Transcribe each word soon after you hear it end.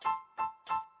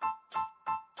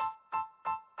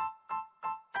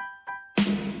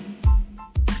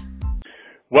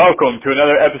Welcome to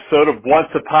another episode of Once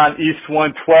Upon East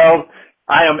 112.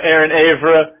 I am Aaron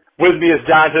Avra. With me is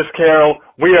Donatus Carroll.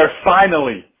 We are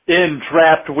finally in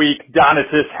draft week.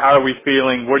 Donatus, how are we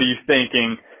feeling? What are you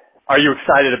thinking? Are you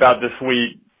excited about this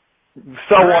week?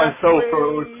 So on, so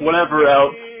forth, whatever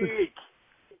else.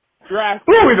 Draft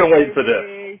Woo, we've been waiting for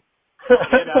this.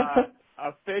 It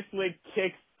officially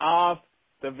kicks off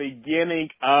the beginning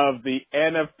of the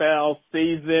NFL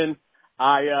season.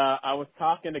 I was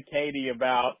talking to Katie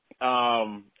about,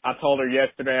 I told her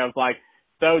yesterday, I was like,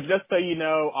 so just so you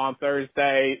know, on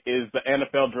Thursday is the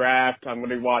NFL draft. I'm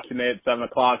going to be watching it at 7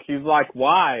 o'clock. She's like,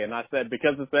 why? And I said,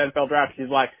 because it's the NFL draft.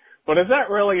 She's like, but is that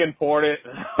really important?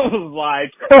 I was like,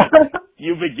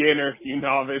 you beginner, you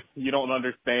novice, you don't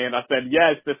understand. I said,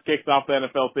 yes, this kicks off the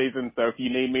NFL season. So if you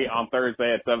need me on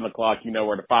Thursday at 7 o'clock, you know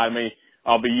where to find me.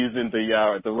 I'll be using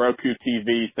the Roku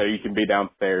TV so you can be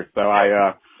downstairs. So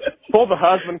I pulled the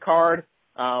husband card,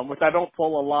 which I don't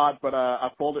pull a lot, but I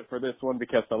pulled it for this one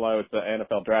because, hello, it's the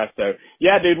NFL draft. So,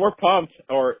 yeah, dude, we're pumped.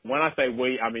 Or when I say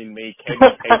we, I mean me. Katie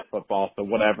hates football, so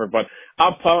whatever. But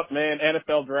I'm pumped, man.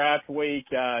 NFL draft week.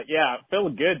 Yeah,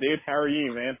 feeling good, dude. How are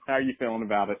you, man? How are you feeling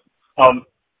about it?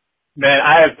 Man,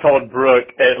 I have told Brooke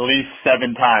at least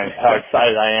 7 times how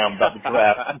excited I am about the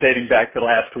draft dating back to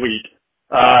last week.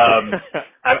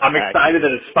 I'm excited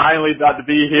that it's finally about to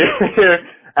be here.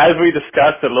 As we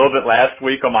discussed a little bit last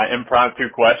week on my impromptu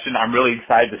question, I'm really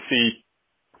excited to see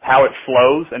how it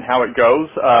flows and how it goes.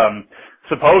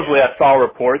 Supposedly I saw a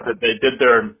report that they did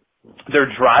their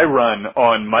dry run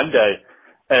on Monday,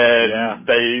 and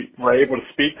they were able to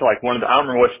speak to like one of the, I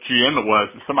don't remember which GM it was,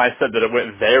 and somebody said that it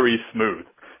went very smooth.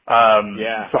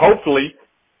 So hopefully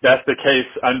that's the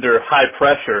case under high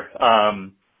pressure.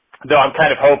 Though I'm kind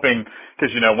of hoping,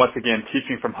 because, you know, once again,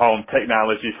 teaching from home,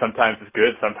 technology sometimes is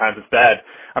good, sometimes it's bad.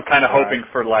 I'm kind of hoping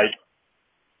for, like,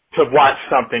 to watch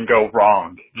something go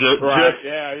wrong. Just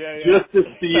to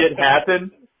see it happen.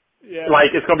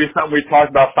 Like, it's going to be something we talked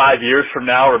about 5 years from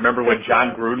now. Remember when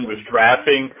John Gruden was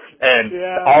drafting and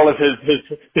all of his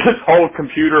whole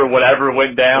computer or whatever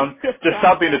went down? Just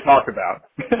something to talk about.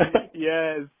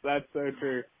 Yes, that's so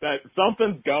true. That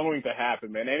something's going to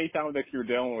happen, man. Anytime that you're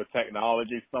dealing with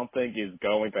technology, something is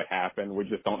going to happen. We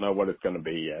just don't know what it's going to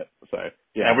be yet. So,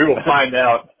 yeah. And we will find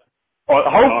out.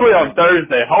 Hopefully on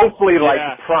Thursday. Hopefully like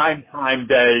prime time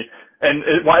day. And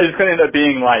it's going to end up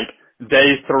being like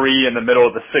day 3 in the middle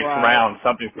of the 6th round.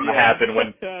 Something's going to happen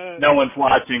when no one's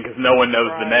watching because no one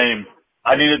knows the name.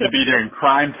 I need it to be during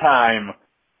prime time,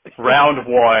 round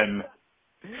 1.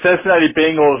 Cincinnati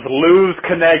Bengals lose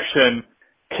connection,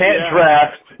 can't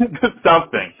draft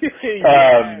something.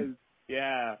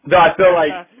 No, I feel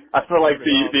like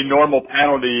the normal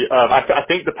penalty of I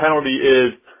think the penalty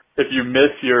is if you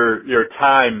miss your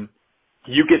time,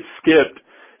 you get skipped.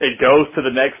 It goes to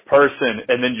the next person,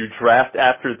 and then you draft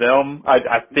after them.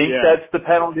 I think that's the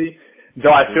penalty,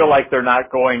 though I feel like they're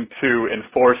not going to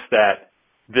enforce that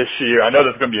this year. I know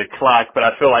there's going to be a clock, but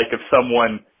I feel like if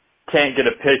someone can't get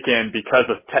a pick in because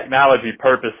of technology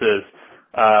purposes,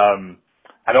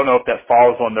 I don't know if that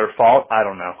falls on their fault. I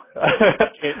don't know.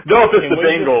 No, if it's the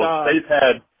Bengals, they've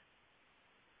had...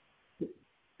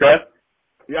 Go ahead.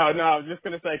 Yeah, no, I was just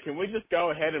gonna say, can we just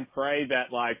go ahead and pray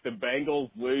that like the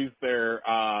Bengals lose their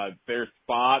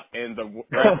spot and the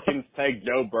Redskins take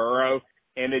Joe Burrow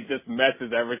and it just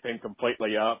messes everything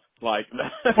completely up? Like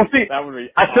well, see, that would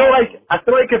be. I feel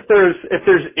like if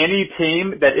there's any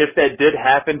team that if that did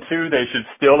happen to, they should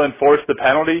still enforce the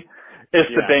penalty. It's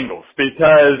the Bengals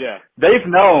because they've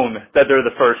known that they're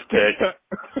the first pick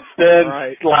since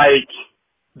like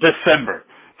December.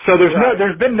 So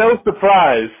there's been no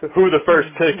surprise who the first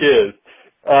pick is.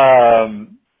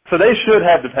 So they should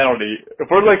have the penalty. If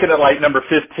we're looking at like number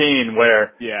 15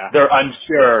 where they're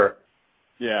unsure,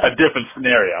 a different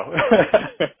scenario.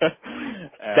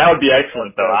 That would be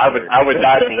excellent though. I would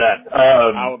die for that.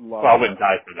 I wouldn't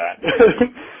die for that.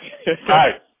 All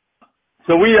right.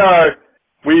 So we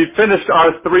finished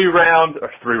our 3-round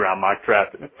mock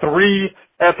draft.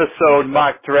 3-episode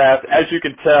mock draft. As you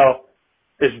can tell,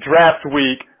 it's draft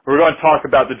week. We're going to talk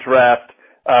about the draft.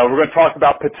 We're going to talk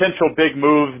about potential big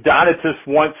moves. Donatus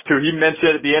he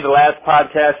mentioned at the end of the last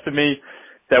podcast to me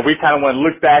that we kind of want to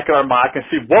look back at our mock and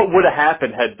see what would have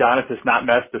happened had Donatus not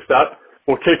messed us up.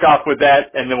 We'll kick off with that,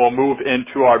 and then we'll move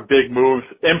into our big moves.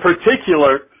 In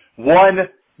particular, one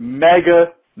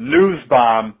mega news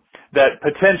bomb that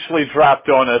potentially dropped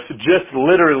on us just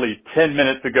literally 10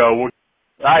 minutes ago. All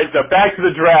right, so back to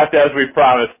the draft as we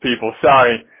promised, people.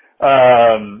 Sorry.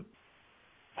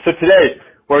 So today,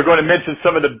 we're going to mention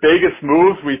some of the biggest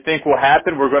moves we think will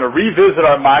happen. We're going to revisit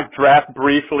our mock draft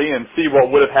briefly and see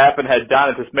what would have happened had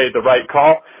Donatus made the right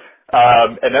call.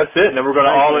 And that's it. And then we're going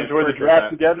to all enjoy the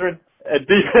draft together and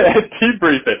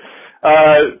debrief it.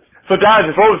 So, Don,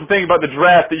 what was the thing about the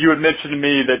draft that you had mentioned to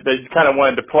me that you kind of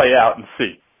wanted to play out and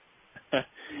see?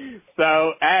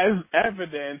 So, as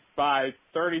evidenced by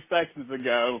 30 seconds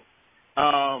ago,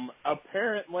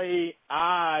 apparently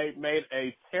I made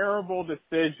a terrible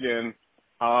decision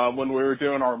when we were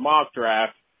doing our mock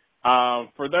draft.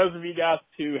 For those of you guys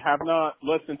who have not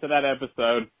listened to that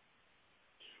episode,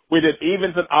 we did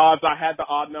evens and odds. I had the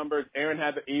odd numbers. Aaron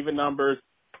had the even numbers.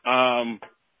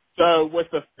 So with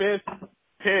the 5th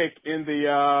pick in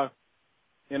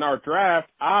our draft,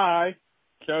 I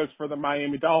chose for the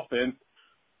Miami Dolphins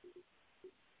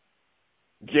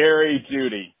Jerry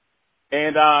Jeudy.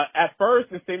 And at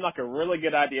first, it seemed like a really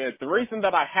good idea. The reason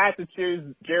that I had to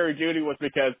choose Jerry Jeudy was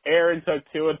because Aaron took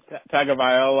Tua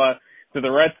Tagovailoa to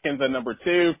the Redskins at number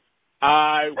 2.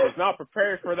 I was not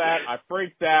prepared for that. I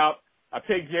freaked out. I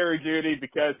picked Jerry Jeudy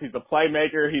because he's a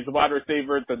playmaker. He's a wide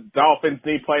receiver. The Dolphins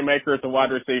need playmakers and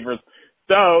wide receivers.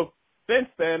 So since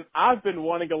then, I've been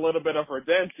wanting a little bit of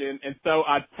redemption. And so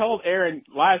I told Aaron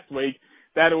last week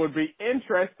that it would be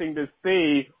interesting to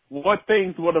see what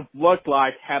things would have looked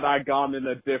like had I gone in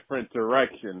a different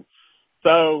direction.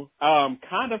 So,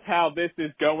 kind of how this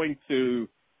is going to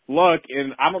look,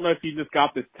 and I don't know if you just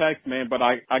got this text, man, but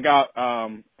I got,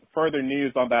 further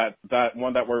news on that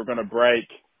one that we're going to break,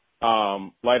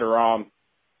 later on.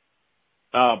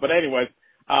 But anyways,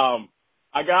 so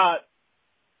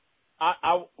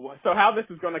how this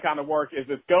is going to kind of work is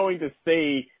it's going to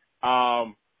see,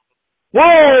 Whoa! No.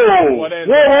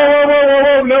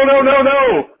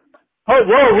 Oh,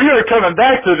 whoa, we are coming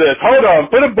back to this. Hold on.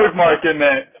 Put a bookmark in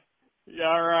there. Yeah,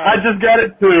 all right. I just got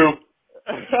it too.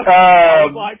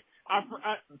 I was like, I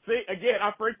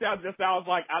freaked out just now. I was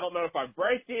like, I don't know if I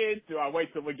break it. Do I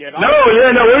wait till we get on? No, we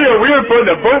are putting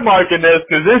a bookmark in this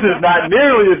because this is not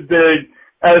nearly as big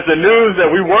as the news that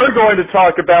we were going to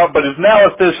talk about, but is now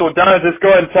official. Don, just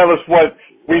go ahead and tell us what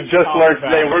we just learned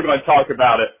today. We're going to talk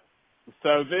about it.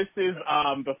 So this is,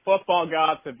 the football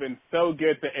gods have been so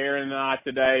good to Aaron and I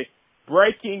today.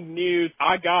 Breaking news.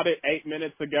 I got it 8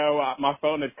 minutes ago. My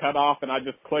phone had cut off and I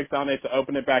just clicked on it to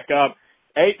open it back up.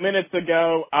 8 minutes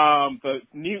ago, the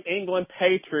New England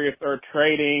Patriots are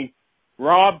trading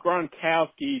Rob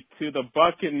Gronkowski to the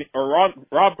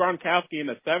Rob Gronkowski in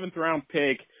a 7th round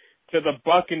pick to the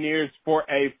Buccaneers for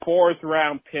a 4th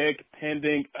round pick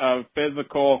pending a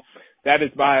physical. That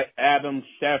is by Adam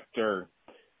Schefter.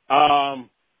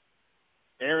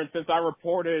 Aaron, since I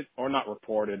not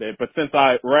reported it, but since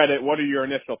I read it, what are your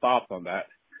initial thoughts on that?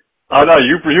 Oh no,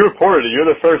 you reported it. You're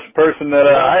the first person that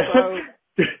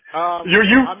you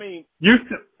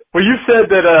said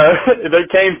that they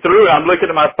came through. I'm looking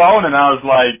at my phone and I was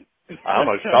like, I don't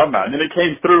know what you're talking about. And then it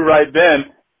came through right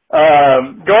then.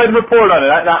 Go ahead and report on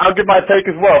it. I'll give my take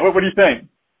as well. What do you think?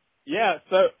 Yeah.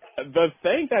 So the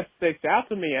thing that sticks out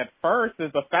to me at first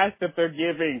is the fact that they're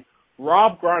giving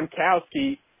Rob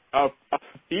Gronkowski a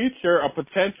future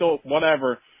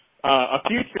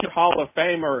Hall of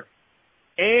Famer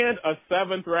and a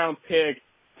 7th round pick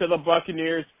to the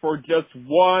Buccaneers for just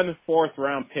 1 4th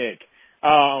round pick.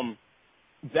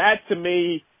 That to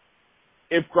me,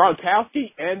 if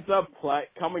Gronkowski ends up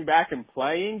coming back and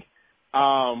playing,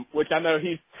 which I know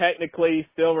he's technically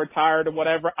still retired or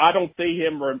whatever, I don't see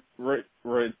him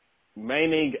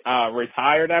remaining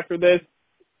retired after this.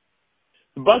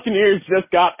 The Buccaneers just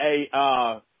got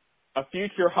a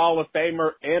future Hall of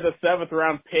Famer and a 7th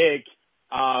round pick,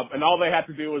 and all they have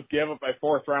to do is give up a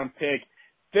 4th round pick.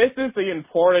 This is the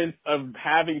importance of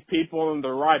having people in the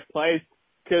right place,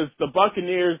 because the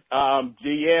Buccaneers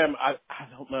GM, I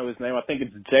don't know his name, I think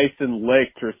it's Jason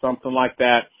Licht or something like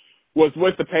that, was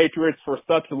with the Patriots for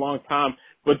such a long time.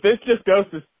 But this just goes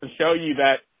to show you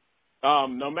that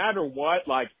no matter what,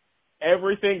 like,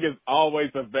 everything is always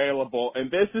available.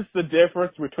 And this is the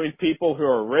difference between people who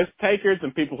are risk takers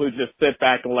and people who just sit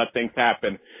back and let things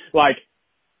happen. Like,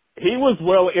 he was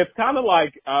willing. It's kind of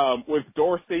like with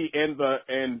Dorsey and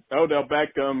Odell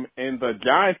Beckham and the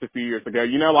Giants a few years ago.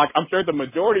 You know, like, I'm sure the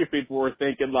majority of people were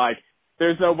thinking, like,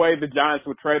 there's no way the Giants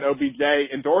would trade OBJ.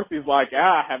 And Dorsey's like,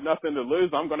 I have nothing to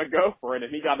lose. I'm going to go for it.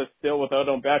 And he got a steal with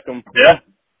Odell Beckham. Yeah.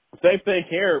 Same thing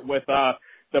here with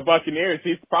the Buccaneers.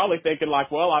 He's probably thinking like,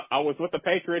 well, I was with the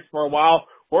Patriots for a while.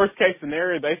 Worst case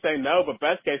scenario, they say no, but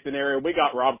best case scenario, we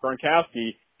got Rob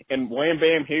Gronkowski. And wham,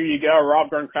 bam, here you go, Rob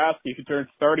Gronkowski, who turns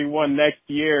 31 next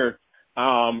year.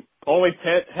 Has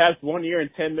 1 year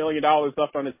and $10 million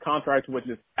left on his contract, which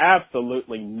is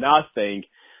absolutely nothing.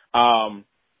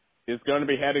 Is going to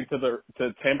be heading to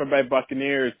Tampa Bay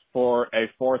Buccaneers for a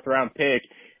 4th round pick.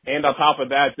 And on top of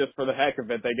that, just for the heck of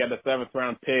it, they get a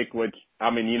 7th-round pick, which, I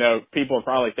mean, people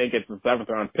probably think it's a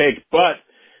 7th-round pick, but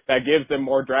that gives them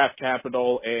more draft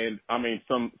capital. And, I mean,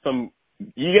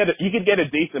 you could get a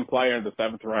decent player in the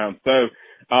 7th round. So,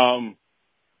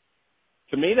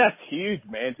 to me, that's huge,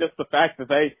 man. Just the fact that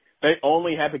they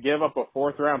only had to give up a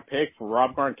 4th-round pick for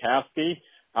Rob Gronkowski.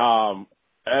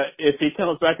 If he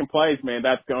comes back and plays, man,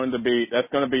 that's going to be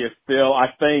a steal.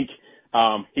 I think,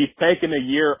 he's taken a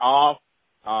year off.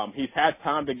 He's had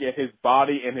time to get his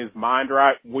body and his mind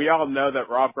right. We all know that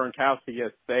Rob Gronkowski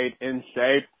has stayed in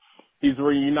shape. He's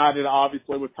reunited,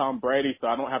 obviously, with Tom Brady, so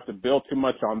I don't have to build too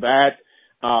much on that.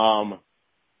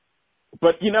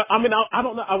 But, I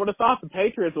don't know. I would have thought the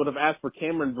Patriots would have asked for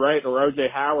Cameron Brate or O.J.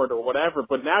 Howard or whatever,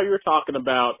 but now you're talking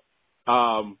about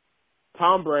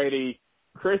Tom Brady,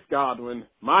 Chris Godwin,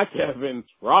 Mike Evans,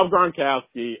 Rob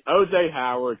Gronkowski, O.J.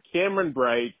 Howard, Cameron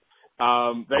Brate.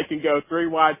 They can go 3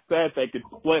 wide set. They could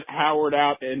split Howard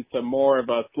out into more of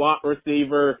a slot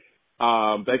receiver.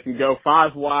 They can go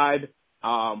 5 wide.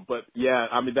 But yeah,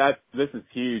 I mean, this is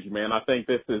huge, man. I think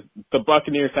the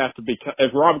Buccaneers have to become,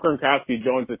 if Rob Gronkowski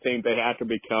joins the team, they have to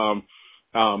become,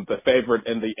 the favorite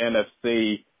in the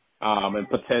NFC, and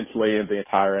potentially in the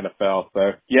entire NFL.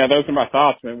 So yeah, those are my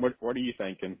thoughts, man. What are you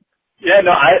thinking? Yeah,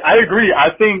 no, I agree. I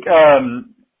think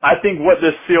what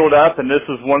this sealed up, and this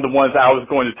is one of the ones I was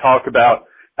going to talk about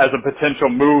as a potential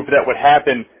move that would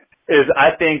happen, is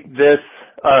I think this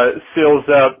seals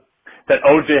up that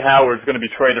O.J. Howard's going to be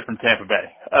traded from Tampa Bay.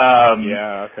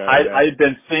 I've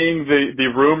been seeing the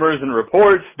rumors and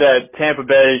reports that Tampa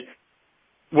Bay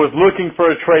was looking for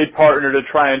a trade partner to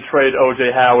try and trade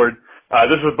O.J. Howard.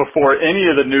 This was before any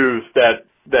of the news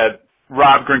that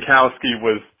Rob Gronkowski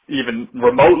was even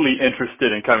remotely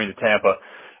interested in coming to Tampa.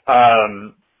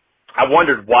 I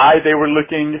wondered why they were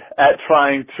looking at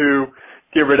trying to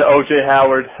get rid of O.J.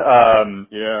 Howard.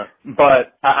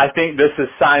 But I think this is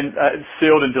signed,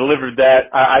 sealed and delivered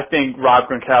that. I think Rob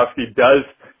Gronkowski does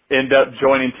end up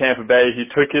joining Tampa Bay. He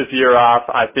took his year off.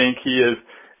 I think he is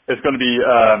going to be,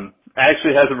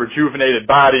 actually has a rejuvenated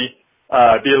body,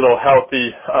 be a little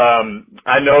healthy.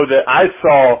 I know that I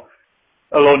saw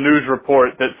a little news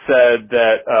report that said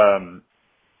that,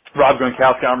 Rob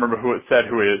Gronkowski, I don't remember who he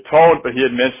had told, but he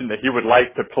had mentioned that he would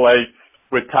like to play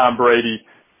with Tom Brady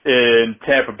in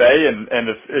Tampa Bay, and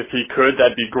if he could,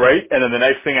 that'd be great. And then the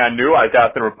next thing I knew, I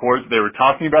got the report they were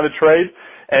talking about a trade,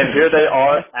 and here they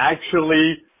are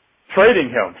actually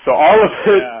trading him. So all of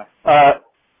it,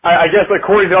 I guess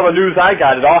according to all the news I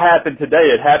got, it all happened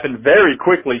today. It happened very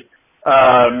quickly.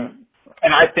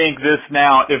 And I think this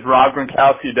now, if Rob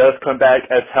Gronkowski does come back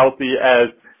as healthy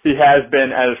as he has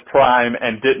been at his prime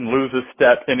and didn't lose a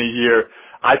step in a year,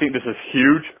 I think this is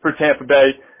huge for Tampa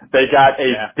Bay. They got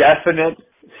a definite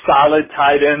solid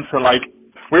tight end. So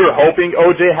we were hoping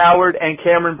O.J. Howard and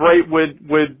Cameron Brate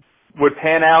would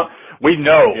pan out. We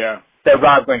know that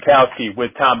Rob Gronkowski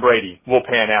with Tom Brady will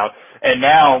pan out. And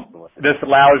now this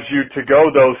allows you to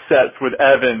go those sets with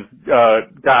Evans,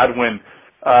 Godwin,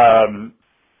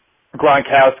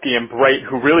 Gronkowski, and Brate,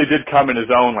 who really did come in his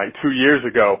own 2 years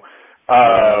ago.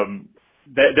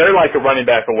 They're like a running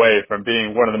back away from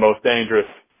being one of the most dangerous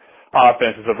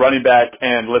offenses, a running back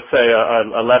and let's say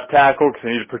a left tackle, because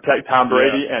they need to protect Tom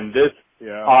Brady. And this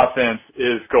offense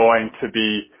is going to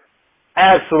be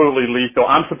absolutely lethal.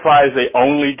 I'm surprised they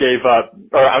only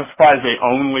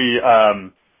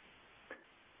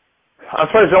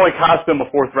cost them a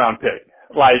 4th round pick.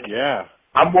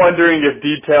 I'm wondering if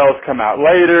details come out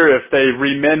later, if they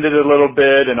remend it a little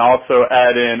bit and also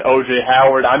add in O.J.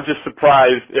 Howard. I'm just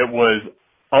surprised it was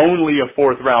only a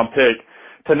 4th round pick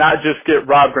to not just get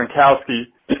Rob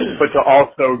Gronkowski, but to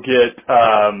also get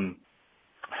a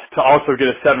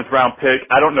 7th round pick.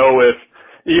 I don't know if,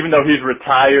 even though he's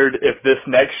retired, if this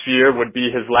next year would be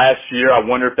his last year. I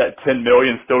wonder if that $10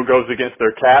 million still goes against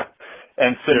their cap.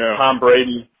 And since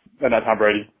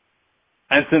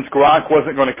And since Gronk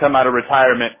wasn't going to come out of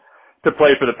retirement to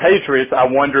play for the Patriots, I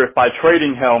wonder if by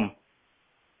trading him,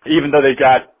 even though they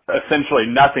got essentially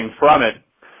nothing from it,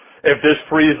 if this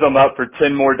frees them up for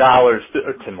 $10 more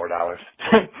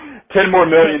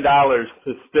million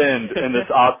to spend in this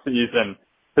off season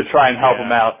to try and help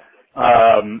them out.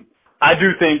 I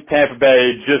do think Tampa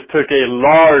Bay just took a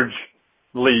large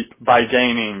leap by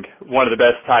gaining one of the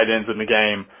best tight ends in the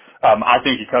game. I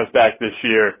think he comes back this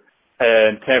year,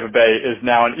 and Tampa Bay is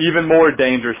now an even more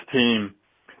dangerous team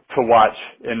to watch,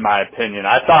 in my opinion.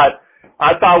 I thought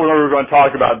when we were going to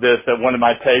talk about this that one of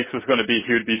my takes was going to be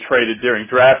he would be traded during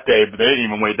draft day, but they didn't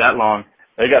even wait that long.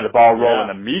 They got the ball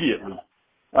rolling immediately.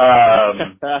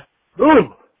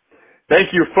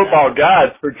 Thank you, football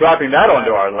gods, for dropping that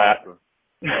onto our lap.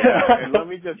 Yeah, and let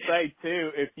me just say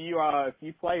too, if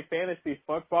you play fantasy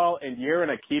football and you're in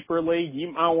a keeper league,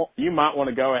 you might want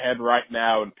to go ahead right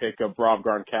now and pick up Rob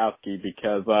Gronkowski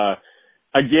because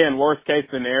again, worst case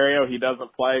scenario he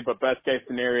doesn't play, but best case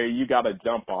scenario you got to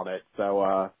jump on it.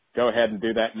 So go ahead and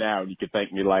do that now, and you can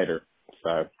thank me later.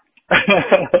 So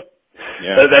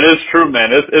yeah, that is true,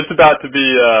 man. It's about to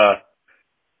be.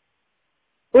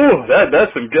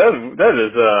 That's some good. That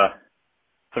is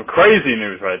some crazy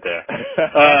news right there.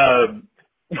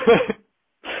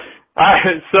 All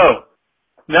right, so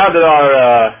now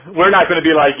that we're not going to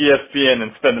be like ESPN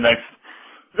and spend the next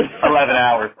 11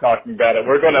 hours talking about it.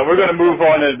 We're gonna move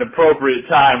on at an appropriate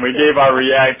time. We gave our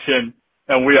reaction,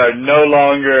 and we are no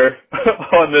longer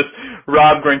on this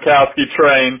Rob Gronkowski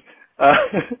train.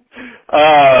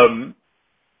 All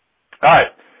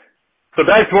right, so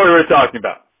back to what we were talking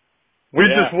about. We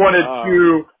just wanted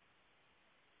to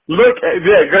look at,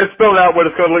 go spell out what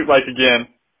it's going to look like again.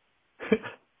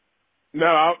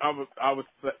 No,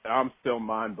 I'm still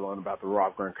mind blown about the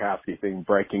Rob Gronkowski thing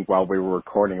breaking while we were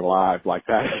recording live like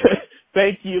that.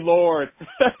 Thank you, Lord.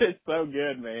 It's so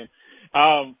good, man.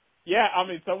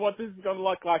 So what this is going to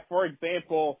look like, for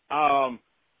example,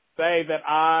 say that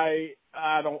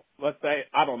let's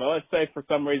say for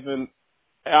some reason,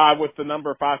 with the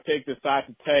number 5 pick, decide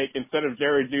to take, instead of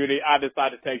Jerry Jeudy, I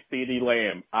decide to take CeeDee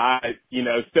Lamb. I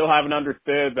still haven't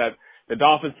understood that the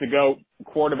Dolphins should go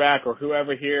quarterback or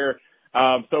whoever here.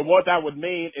 So what that would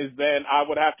mean is then I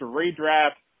would have to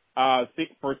redraft,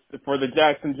 for the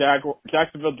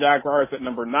Jacksonville Jaguars at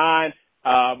number 9.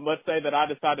 Let's say that I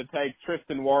decide to take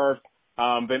Tristan Wirfs.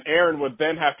 Then Aaron would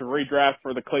then have to redraft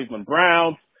for the Cleveland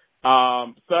Browns.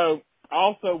 So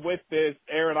also with this,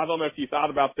 Aaron, I don't know if you thought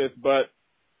about this, but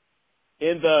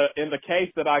in the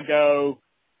case that I go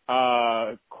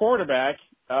quarterback,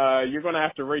 you're going to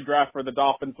have to redraft for the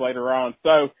Dolphins later on.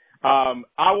 So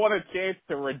I want a chance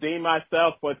to redeem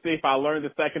myself. Let's see if I learn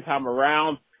the second time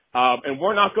around. And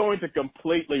we're not going to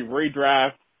completely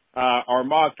redraft our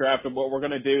mock draft. And what we're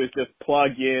going to do is just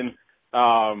plug in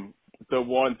the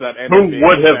ones that end who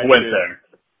would have went there.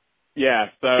 Yeah.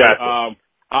 So gotcha.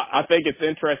 I think it's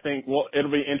interesting. Well, it'll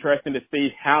be interesting to see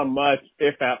how much,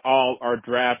 if at all, our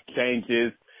draft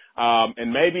changes.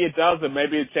 And maybe it does, and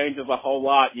maybe it changes a whole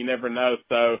lot. You never know.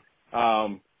 So,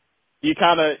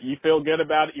 you feel good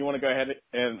about it? You want to go ahead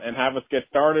and have us get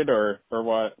started or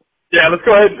what? Yeah, let's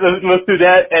go ahead. Let's do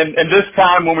that. And this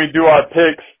time when we do our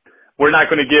picks, we're not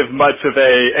going to give much of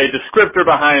a descriptor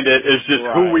behind it. It's just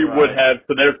who we would have.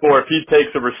 So therefore, if he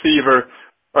takes a receiver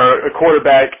or a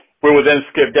quarterback, we will then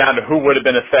skip down to who would have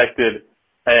been affected,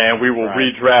 and we will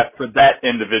redraft for that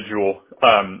individual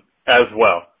as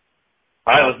well.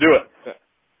 All right, let's do it.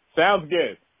 Sounds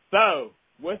good. So,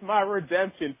 with my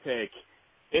redemption pick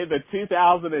in the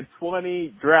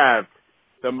 2020 draft,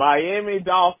 the Miami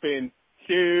Dolphins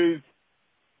choose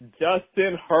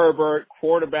Justin Herbert,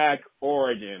 quarterback,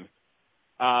 Oregon.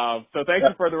 So thank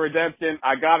you for the redemption.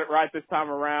 I got it right this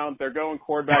time around. They're going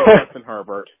quarterback Justin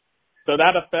Herbert. So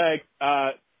that affects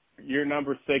your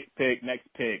number 6 pick, next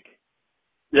pick.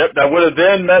 Yep, that would have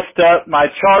then messed up my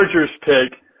Chargers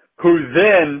pick, who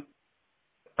then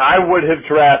I would have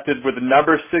drafted with the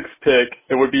number 6 pick.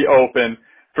 It would be open.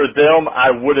 For them, I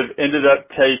would have ended up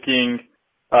taking,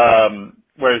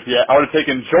 where is he at? I would have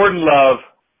taken Jordan Love,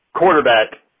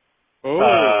 quarterback,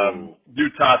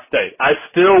 Utah State. I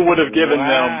still would have given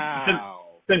them,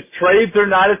 since trades are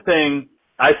not a thing,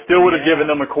 I still would have given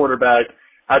them a quarterback.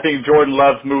 I think Jordan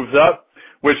Love moves up,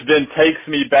 which then takes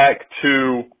me back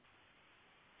to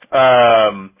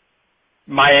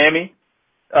Miami.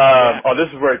 This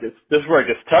is where it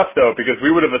gets tough though, because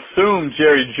we would have assumed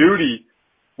Jerry Jeudy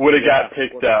would have got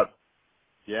picked up.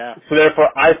 Yeah. So therefore,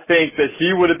 I think that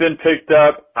he would have been picked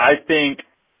up. I think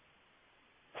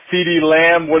CeeDee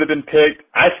Lamb would have been picked.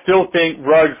 I still think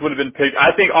Ruggs would have been picked.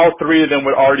 I think all 3 of them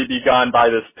would already be gone by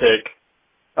this pick.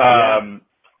 And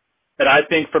I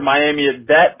think for Miami at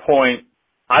that point,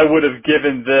 I would have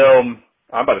given them.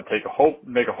 I'm about to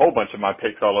make a whole bunch of my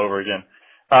picks all over again.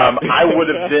 I would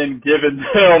have then given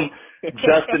them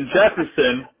Justin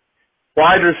Jefferson,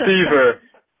 wide receiver,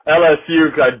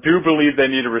 LSU, because I do believe they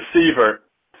need a receiver.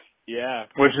 Yeah.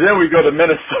 Which then we go to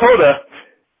Minnesota.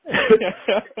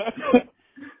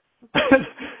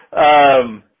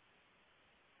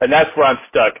 And that's where I'm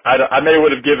stuck. I may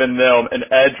would have given them an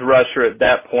edge rusher at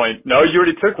that point. No, you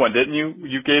already took one, didn't you?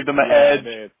 You gave them an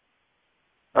edge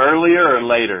earlier or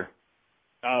later?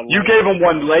 You gave them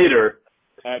one later.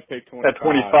 At pick 25. At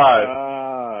 25.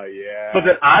 Yeah. But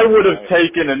then I would have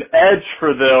taken an edge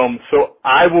for them, so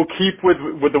I will keep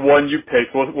with the one you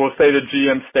picked. We'll say the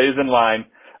GM stays in line.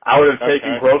 I would have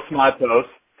taken Gross Matos,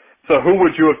 So who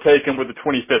would you have taken with the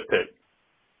 25th pick?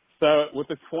 So with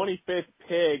the 25th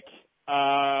pick,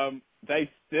 they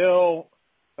still,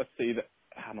 let's see,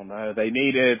 I don't know, they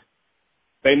needed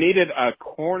a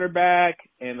cornerback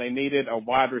and they needed a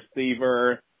wide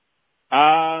receiver.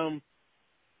 Golly,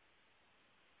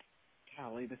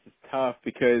 this is tough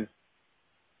because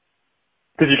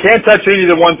you can't touch any of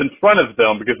the ones in front of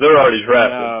them because they're already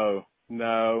drafted.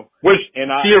 No. Which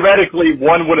theoretically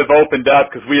one would have opened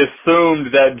up because we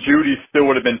assumed that Judy still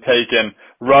would have been taken,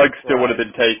 Ruggs still would have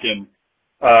been taken,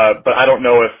 but I don't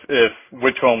know if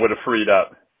which one would have freed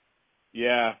up.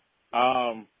 Yeah.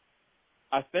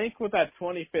 I think with that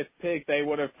 25th pick they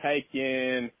would have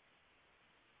taken.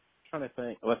 I'm trying to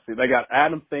think. Let's see. They got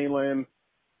Adam Thielen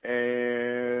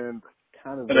and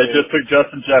And they just took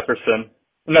Justin Jefferson.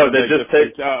 No, they just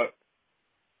took.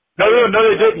 No,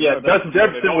 they didn't yet. Justin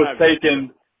Jefferson was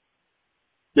taken.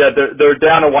 Yeah, they're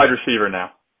down a wide receiver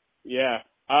now. Yeah.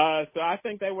 So I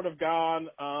think they would have gone.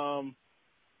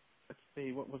 Let's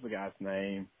see, what was the guy's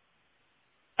name?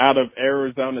 Out of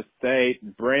Arizona State,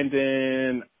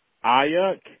 Brandon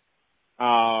Ayuk.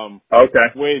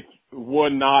 Okay. Which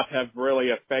would not have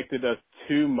really affected us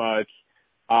too much.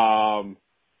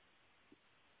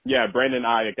 Yeah, Brandon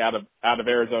Ayuk out of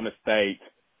Arizona State.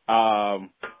 And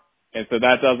so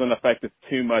that doesn't affect us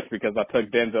too much because I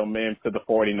took Denzel Mims to the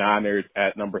 49ers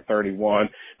at number 31.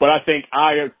 But I think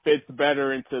Ayuk fits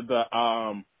better into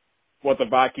the what the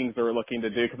Vikings are looking to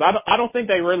do because I don't think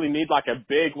they really need like a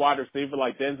big wide receiver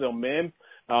like Denzel Mims.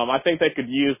 I think they could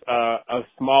use a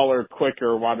smaller,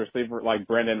 quicker wide receiver like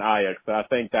Brandon Ayuk. So I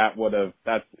think that's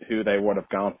who they would have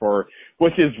gone for,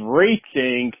 which is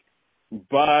reaching,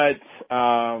 but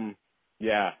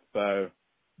yeah, so.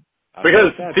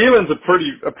 Because Thielen's a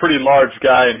pretty large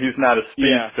guy and he's not a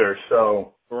speedster,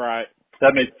 so right.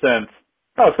 That makes sense.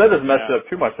 Oh, so that doesn't mess it up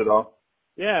too much at all.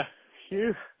 Yeah.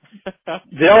 Phew. I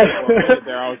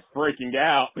was freaking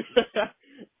out.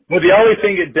 Well, the only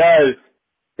thing it does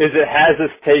is it has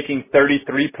us taking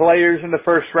 33 players in the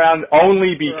first round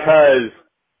only because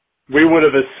we would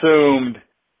have assumed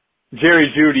Jerry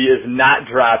Jeudy is not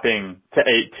dropping to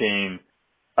 18.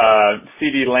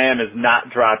 CeeDee Lamb is not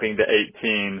dropping to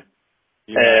 18.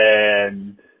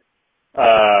 And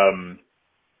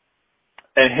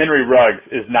Henry Ruggs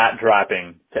is not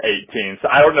dropping to 18. So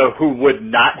I don't know who would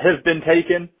not have been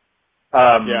taken.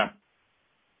 Denver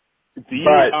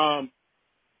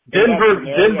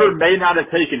may not have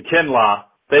taken Kinlaw.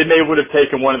 They would have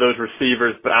taken one of those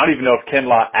receivers, but I don't even know if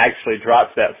Kinlaw actually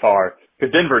drops that far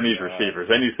because Denver needs receivers.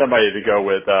 They need somebody to go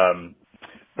with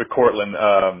Cortland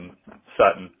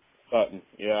Sutton. Sutton,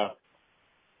 yeah.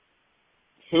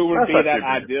 Who would be that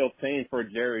ideal team for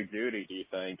Jerry Jeudy, do you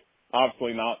think?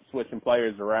 Obviously not switching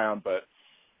players around, but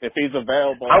if he's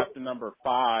available after number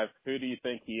 5, who do you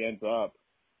think he ends up?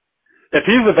 If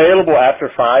he's available after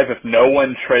 5, if no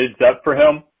one trades up for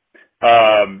him,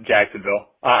 Jacksonville.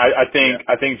 I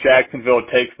think Jacksonville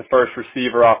takes the first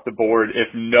receiver off the board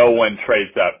if no one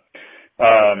trades up.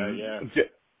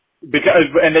 Because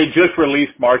they just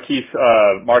released Marquise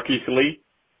Lee.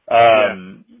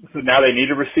 So now they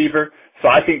need a receiver. So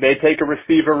I think they take a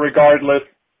receiver regardless.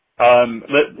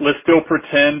 Let's still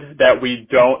pretend that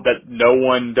no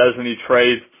one does any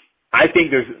trades. I think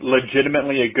there's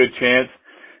legitimately a good chance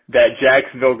that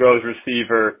Jacksonville goes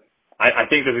receiver. I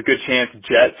think there's a good chance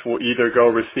Jets will either go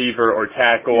receiver or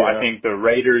tackle. I think the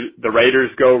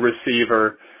Raiders go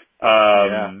receiver.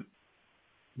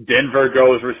 Denver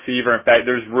goes receiver. In fact,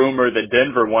 there's rumor that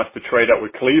Denver wants to trade up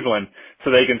with Cleveland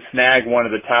so they can snag one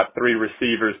of the top 3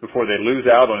 receivers before they lose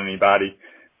out on anybody.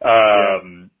 I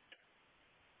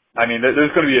mean,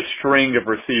 there's going to be a string of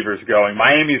receivers going.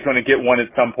 Miami's going to get one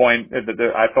at some point.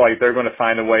 I feel like they're going to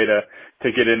find a way to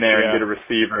get in there and get a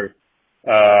receiver.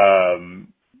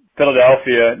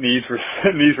 Philadelphia needs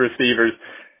receivers.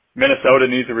 Minnesota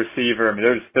needs a receiver. I mean,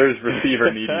 there's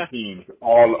receiver needy teams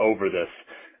all over this.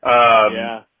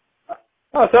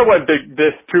 Oh, so that wasn't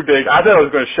too big. I thought I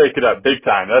was going to shake it up big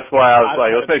time. That's why I was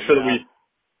like, let's make sure that we.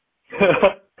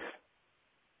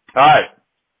 All right.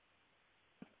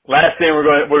 Last thing we're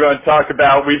going to talk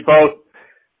about. We both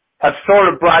have sort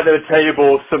of brought to the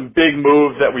table some big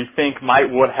moves that we think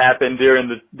would happen during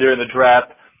the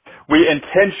draft. We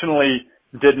intentionally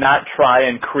did not try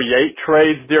and create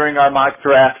trades during our mock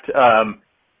draft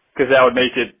because that would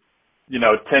make it 10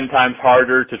 times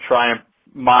harder to try and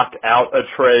mock out a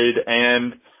trade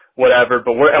and whatever,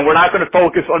 but we're not going to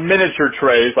focus on miniature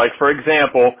trades. Like, for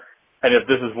example, and if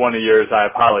this is one of yours, I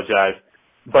apologize,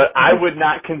 but I would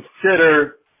not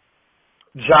consider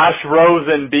Josh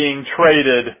Rosen being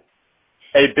traded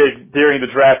during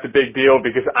the draft a big deal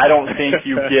because I don't think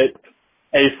you get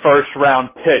a first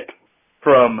round pick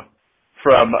from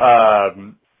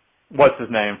what's his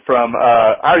name?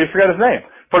 I already forgot his name.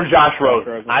 From Josh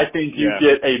Rosen. I think you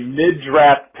get a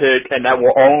mid-draft pick, and that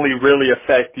will only really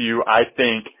affect you, I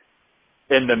think,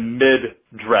 in the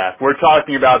mid-draft. We're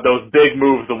talking about those big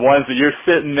moves, the ones that you're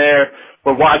sitting there,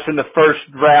 we're watching the first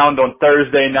round on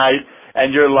Thursday night,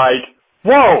 and you're like,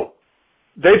 whoa,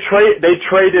 they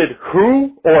traded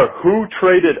who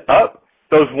traded up?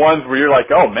 Those ones where you're like,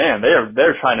 oh man,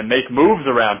 they're trying to make moves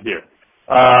around here.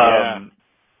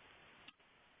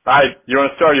 You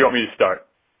want to start or you want me to start?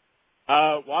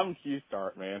 Why don't you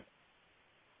start, man?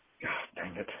 God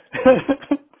dang it.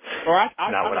 Or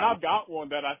I've got one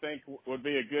that I think would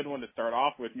be a good one to start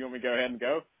off with. You want me to go ahead and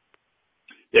go?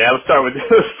 Yeah, let's start with this.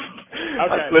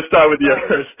 Okay. Let's start with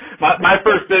yours. My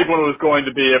first big one was going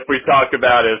to be, if we talk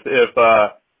about it,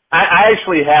 I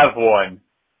actually have one.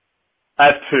 I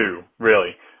have two,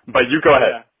 really. But you go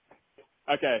ahead.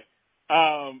 Yeah. Okay.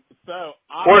 Or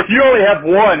if you only have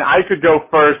one, I could go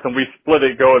first and we split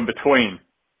it, go in between.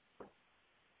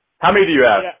 How many do you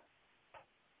have? Yeah.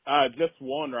 Just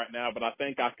one right now, but I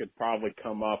think I could probably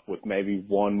come up with maybe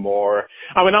one more.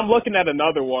 I mean, I'm looking at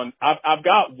another one. I've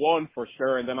got one for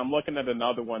sure, and then I'm looking at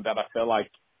another one that I feel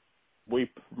like we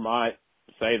might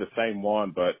say the same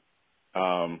one, but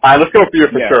all right, let's go for your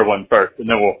for sure one first, and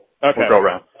then we'll go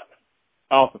around.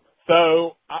 Awesome.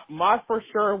 So my for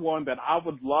sure one that I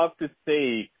would love to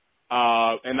see,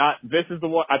 this is the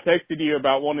one I texted you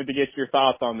about, wanting to get your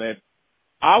thoughts on this.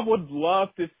 I would love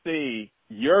to see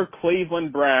your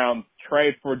Cleveland Browns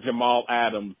trade for Jamal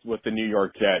Adams with the New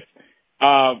York Jets.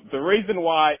 The reason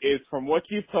why is, from what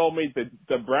you've told me,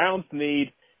 the Browns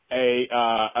need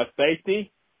a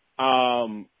safety.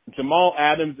 Jamal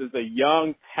Adams is a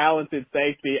young, talented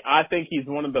safety. I think he's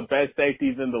one of the best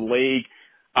safeties in the league.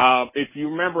 If you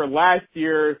remember last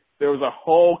year, there was a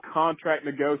whole contract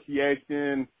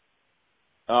negotiation,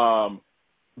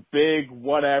 big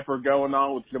whatever going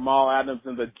on with Jamal Adams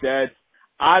and the Jets.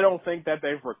 I don't think that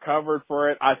they've recovered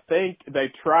for it. I think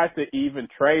they tried to even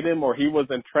trade him, or he was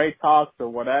in trade talks or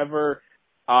whatever.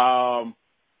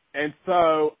 And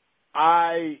so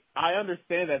I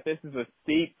understand that this is a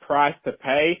steep price to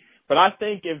pay, but I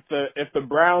think if the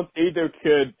Browns either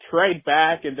could trade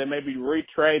back and then maybe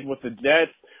retrade with the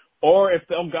Jets, or if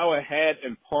they'll go ahead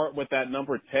and part with that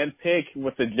number 10 pick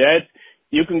with the Jets,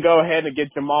 you can go ahead and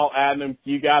get Jamal Adams.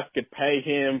 You guys could pay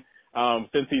him,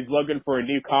 since he's looking for a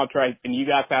new contract, and you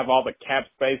guys have all the cap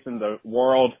space in the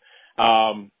world.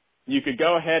 You could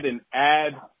go ahead and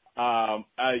add a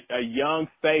young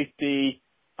safety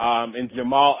in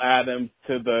Jamal Adams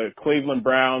to the Cleveland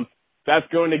Browns. That's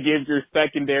going to give your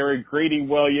secondary Greedy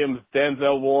Williams,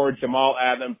 Denzel Ward, Jamal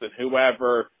Adams, and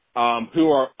whoever,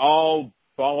 who are all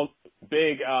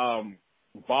big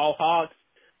ball hawks.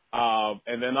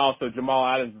 And then also Jamal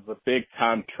Adams is a big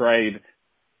time trade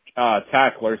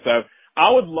tackler. So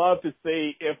I would love to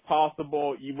see, if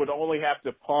possible, you would only have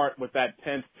to part with that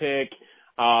 10th pick.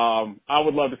 I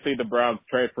would love to see the Browns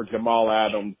trade for Jamal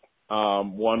Adams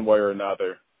one way or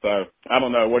another. So I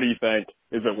don't know. What do you think?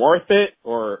 Is it worth it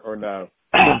or no?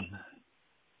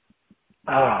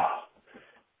 I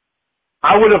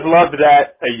would have loved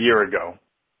that a year ago.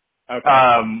 Okay.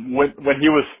 When he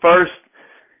was first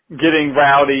getting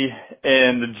rowdy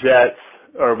in the Jets,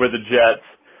 or with the Jets,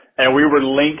 and we were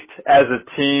linked as a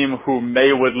team who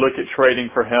would look at trading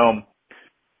for him,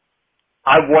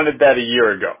 I wanted that a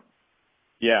year ago.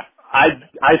 Yeah.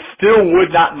 I still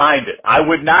would not mind it. I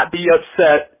would not be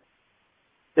upset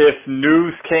if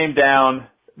news came down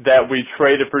that we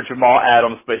traded for Jamal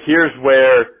Adams, but here's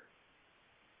where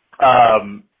our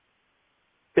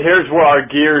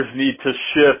gears need to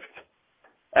shift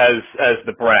as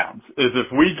the Browns, is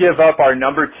if we give up our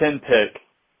number 10 pick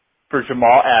for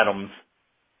Jamal Adams,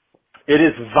 it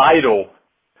is vital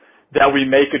that we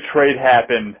make a trade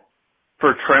happen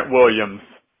for Trent Williams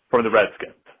from the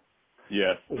Redskins.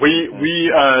 Yes.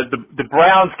 The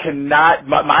Browns cannot,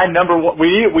 my number one,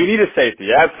 we need a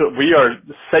safety. Absolutely. We are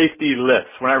safety-less.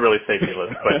 We're not really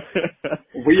safety-less, but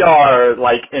we are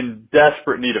like in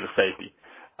desperate need of a safety.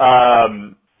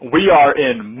 We are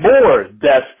in more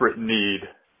desperate need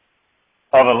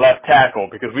of a left tackle,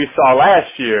 because we saw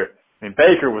last year,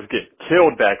 Baker was getting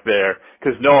killed back there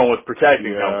because no one was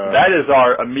protecting him. So that is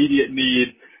our immediate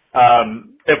need.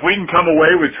 If we can come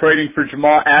away with trading for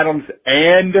Jamal Adams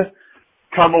and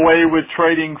come away with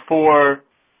trading for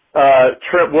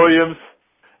Trent Williams,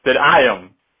 then I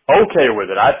am okay with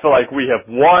it. I feel like we have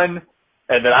won,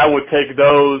 and then I would take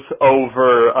those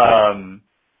over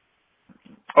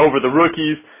the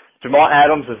rookies. Jamal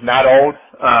Adams is not old.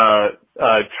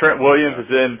 Trent Williams is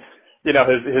in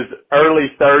his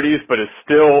early 30s, but is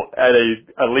still at a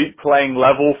elite playing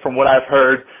level from what I've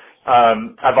heard.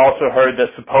 I've also heard that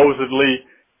supposedly,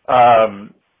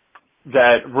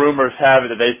 that rumors have it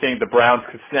that they think the Browns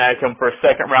could snag him for a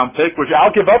second round pick, which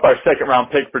I'll give up our second round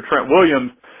pick for Trent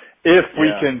Williams if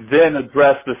we can then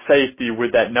address the safety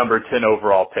with that number 10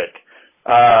 overall pick.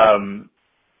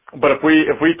 But if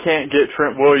we can't get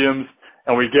Trent Williams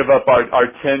and we give up our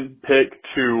 10 pick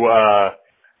to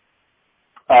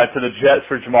the Jets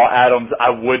for Jamal Adams,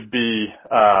 I'd be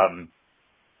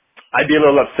a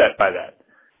little upset by that,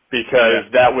 because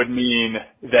that would mean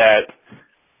that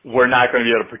we're not going to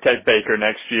be able to protect Baker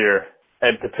next year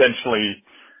and potentially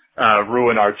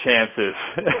ruin our chances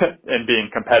in being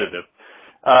competitive.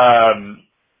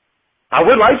 I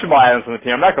would like Jamal Adams on the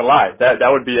team. I'm not going to lie. That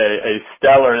would be a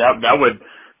stellar. That would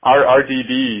our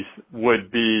DBs would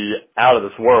be out of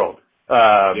this world.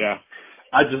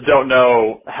 I just don't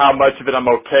know how much of it I'm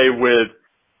okay with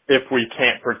if we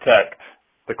can't protect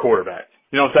the quarterback.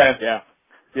 You know what I'm saying?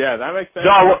 Yeah, that makes sense.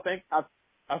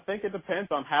 I think it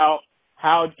depends on how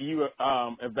you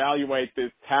evaluate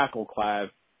this tackle class.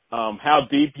 How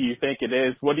deep do you think it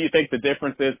is? What do you think the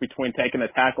difference is between taking a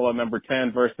tackle at number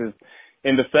 10 versus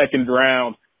in the second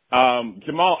round?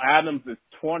 Jamal Adams is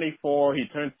 24. He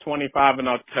turns 25 in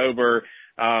October.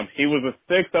 He was a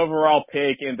 6th overall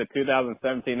pick in the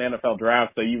 2017 NFL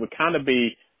draft. So you would kind of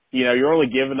be, you're only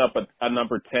giving up a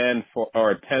number 10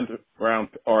 or a 10th round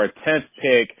or a 10th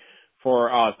pick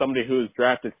for somebody who's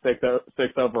drafted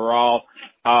 6th overall.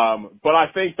 But I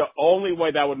think the only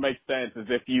way that would make sense is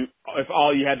if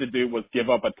all you had to do was give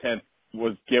up that 10th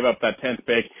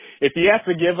pick. If you have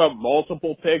to give up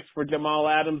multiple picks for Jamal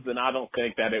Adams, then I don't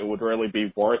think that it would really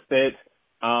be worth it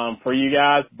for you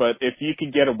guys. But if you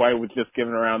could get away with just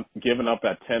giving up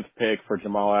that 10th pick for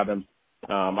Jamal Adams,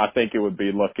 I think it would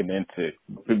be worth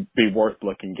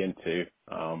looking into.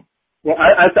 Well,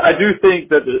 I do think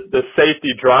that the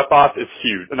safety drop off is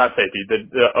huge. Not safety,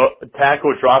 the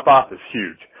tackle drop off is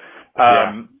huge.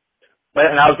 And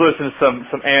I was listening to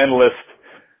some analysts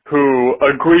who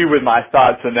agree with my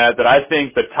thoughts on that I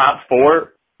think the top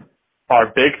 4 are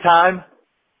big time,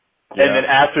 and then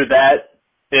after that,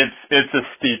 it's a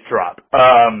steep drop.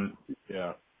 Once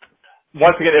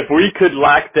again, if we could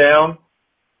lock down,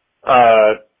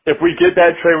 if we get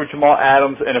that trade with Jamal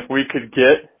Adams, and if we could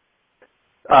get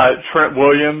Trent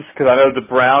Williams, because I know the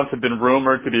Browns have been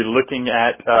rumored to be looking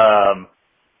at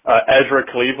Ezra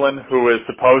Cleveland, who is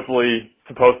supposedly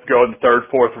supposed to go in the 3rd,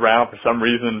 4th round for some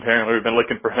reason. Apparently, we've been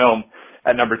looking for him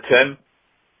at number 10.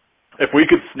 If we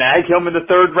could snag him in the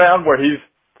 3rd round where he's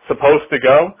supposed to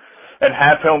go, and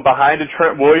have him behind a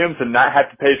Trent Williams and not have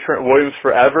to pay Trent Williams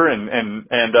forever, and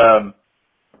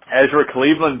Ezra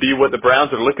Cleveland be what the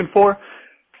Browns are looking for,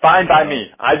 fine by me.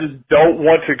 I just don't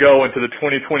want to go into the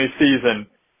 2020 season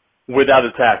without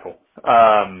a tackle.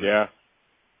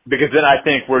 Because then I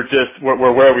think we're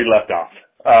where we left off.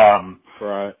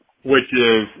 Right. Which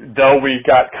is, though we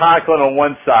got Conklin on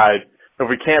one side, if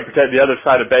we can't protect the other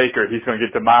side of Baker, he's going to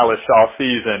get demolished all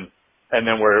season, and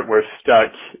then we're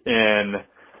stuck in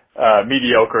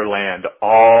mediocre land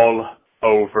all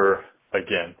over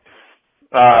again.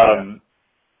 How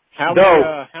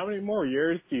many more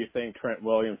years do you think Trent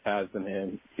Williams has in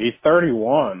him? He's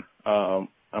 31. Do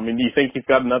you think he's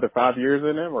got another 5 years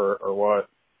in him, or what?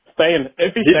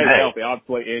 If he stays healthy,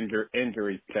 obviously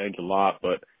injuries change a lot,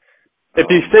 but if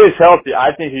he stays healthy,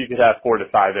 I think he could have 4 to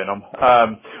 5 in him.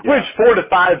 Which 4 to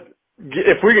 5,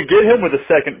 if we could get him with a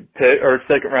second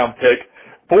round pick,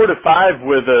 4 to 5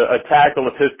 with a tackle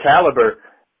of his caliber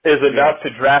is enough to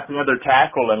draft another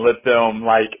tackle and let them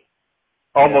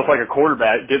almost like a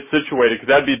quarterback get situated,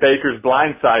 because that'd be Baker's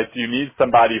blind side. So you need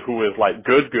somebody who is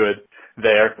good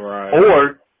there, right.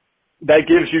 Or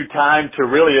that gives you time to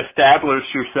really establish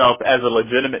yourself as a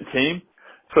legitimate team.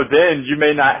 So then you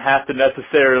may not have to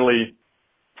necessarily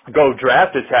go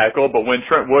draft a tackle, but when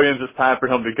Trent Williams, it's time for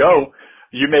him to go,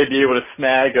 you may be able to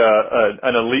snag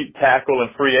an elite tackle in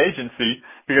free agency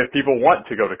because people want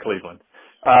to go to Cleveland.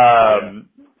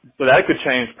 So that could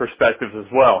change perspectives as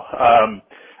well.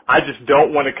 I just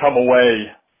don't want to come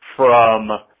away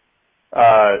from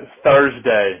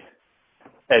Thursday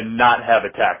and not have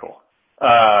a tackle.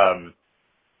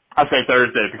 I say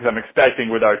Thursday because I'm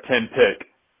expecting with our 10 pick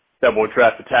that we'll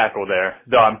draft a tackle there,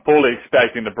 though I'm fully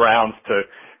expecting the Browns to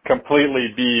completely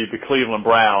be the Cleveland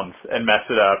Browns and mess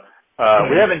it up.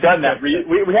 We haven't done that. We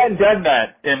hadn't done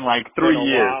that in 3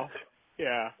 years. While.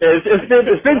 Yeah.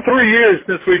 It's been 3 years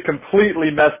since we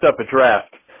completely messed up a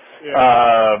draft.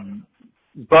 Yeah.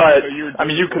 But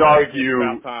you could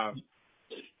argue.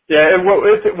 Yeah,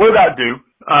 we're about due.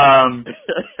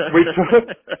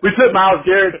 We took Myles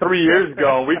Garrett 3 years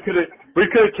ago, and we could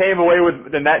have came away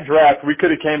with in that draft. We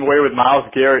could have came away with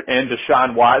Myles Garrett and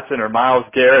Deshaun Watson, or Myles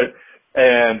Garrett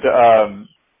and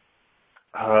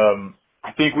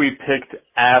I think we picked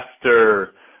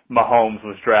after Mahomes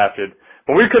was drafted.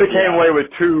 But we could have came away with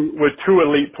two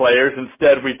elite players.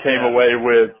 Instead, we came away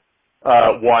with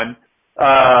one.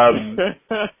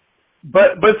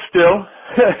 But still,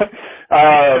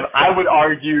 I would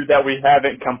argue that we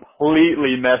haven't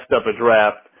completely messed up a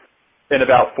draft in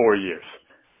about 4 years,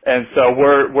 and so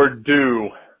we're due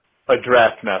a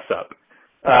draft mess up.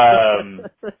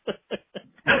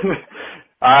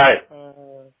 All right,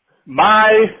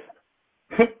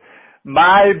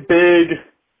 my big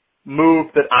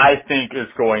move that I think is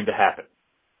going to happen.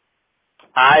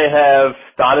 I have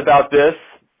thought about this,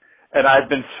 and I've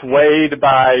been swayed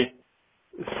by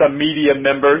some media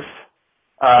members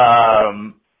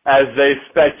as they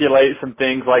speculate some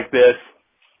things like this.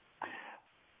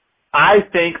 I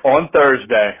think on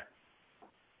Thursday,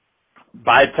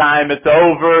 by the time it's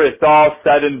over, it's all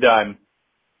said and done,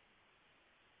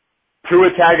 Tua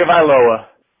Tagovailoa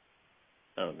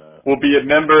will be a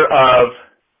member of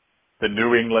the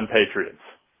New England Patriots.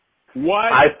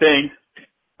 What? I think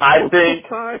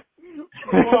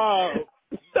Wow.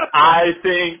 I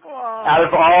think out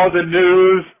of all the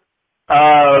news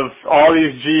of all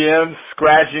these GMs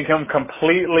scratching him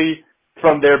completely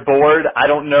from their board, I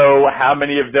don't know how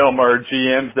many of them are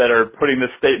GMs that are putting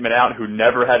this statement out who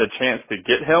never had a chance to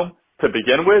get him to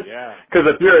begin with. Because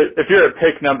if you're at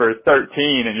pick number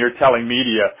 13 and you're telling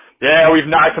media, yeah, we've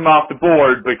knocked him off the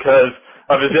board because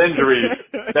of his injuries,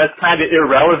 that's kind of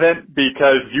irrelevant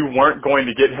because you weren't going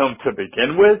to get him to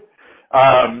begin with.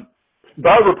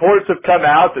 But reports have come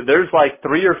out that there's like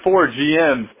 3 or 4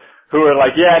 GMs who are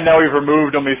like, yeah, no, we've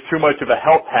removed him. He's too much of a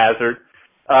health hazard.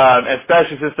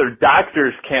 Especially since their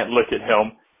doctors can't look at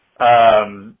him.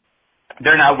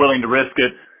 They're not willing to risk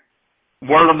it.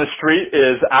 Word on the street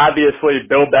is obviously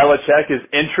Bill Belichick is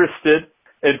interested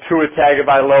in Tua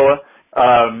Tagovailoa.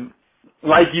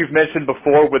 Like you've mentioned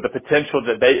before, with the potential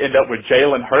that they end up with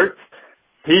Jalen Hurts.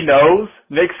 He knows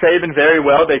Nick Saban very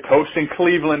well. They coached in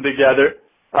Cleveland together.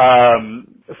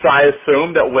 So I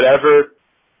assume that whatever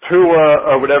Tua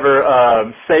or whatever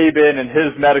Saban and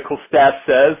his medical staff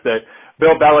says that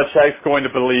Bill Belichick's going to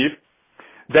believe.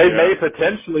 They may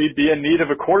potentially be in need of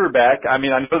a quarterback. I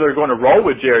mean, I know they're going to roll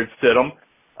with Jarrett Stidham,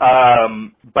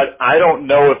 but I don't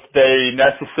know if they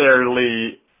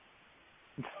necessarily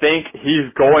think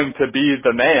he's going to be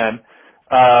the man.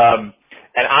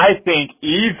 And I think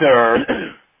either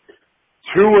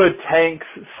Tua tanks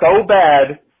so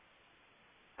bad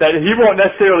that he won't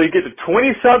necessarily get to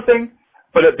 20-something,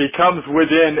 but it becomes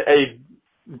within a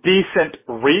decent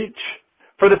reach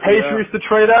for the Patriots to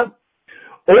trade up,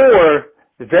 or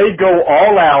they go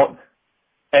all out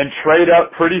and trade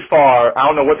up pretty far. I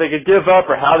don't know what they could give up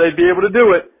or how they'd be able to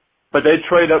do it, but they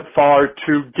trade up far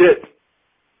to get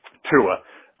Tua.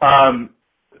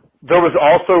 There was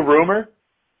also rumor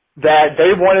that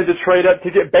they wanted to trade up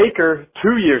to get Baker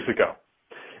 2 years ago.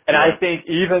 And I think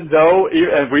even though,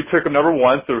 and we took him number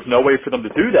 1, so there was no way for them to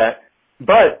do that,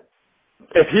 but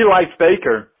if he likes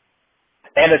Baker,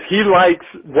 and if he likes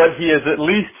what he has at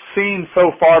least seen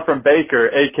so far from Baker,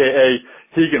 a.k.a.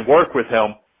 he can work with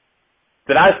him,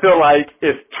 then I feel like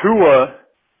if Tua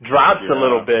drops a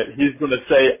little bit, he's going to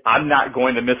say, I'm not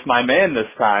going to miss my man this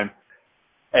time.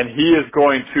 And he is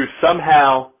going to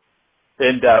somehow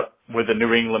end up with the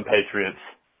New England Patriots.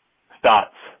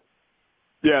 Thoughts?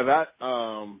 Yeah,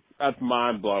 that's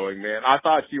mind-blowing, man. I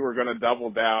thought you were going to double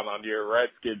down on your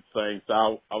Redskins thing,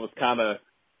 so I was kind of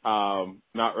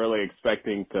not really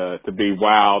expecting to be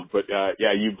wowed, but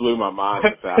yeah, you blew my mind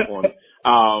with that one.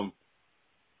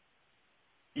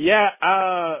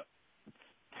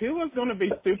 Tua's going to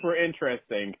be super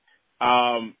interesting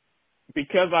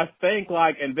because I think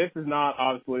and this is not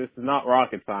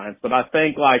rocket science, but I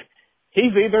think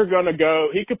he's either going to go,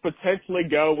 he could potentially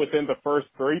go within the first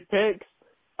 3 picks.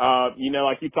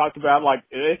 Like you talked about,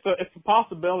 it's a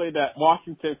possibility that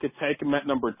Washington could take him at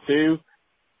number 2.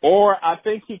 Or I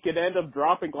think he could end up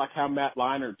dropping like how Matt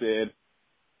Leinart did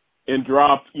and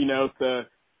drop, to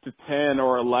 10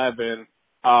 or 11.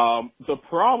 The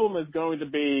problem is going to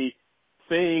be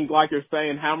seeing, like you're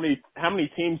saying, how many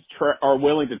teams are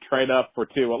willing to trade up for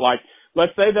Tua. Like,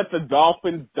 let's say that the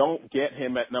Dolphins don't get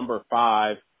him at number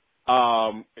 5.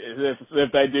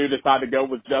 If they do decide to go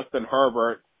with Justin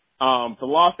Herbert, the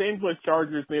Los Angeles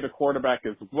Chargers need a quarterback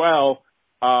as well.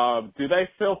 Do they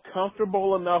feel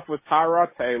comfortable enough with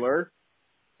Tyrod Taylor,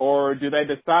 or do they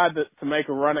decide to make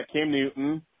a run at Cam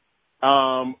Newton,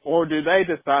 Or do they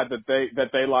decide that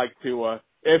they like Tua?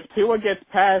 If Tua gets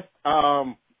past,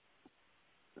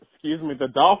 the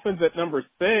Dolphins at number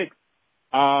 6,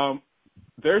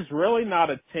 there's really not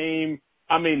a team.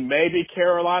 I mean, maybe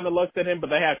Carolina looks at him, but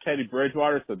they have Teddy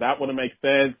Bridgewater, so that wouldn't make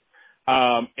sense.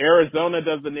 Arizona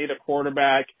doesn't need a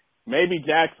quarterback. Maybe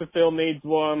Jacksonville needs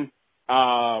one.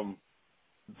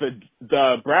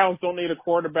 The Browns don't need a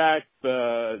quarterback.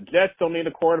 The Jets don't need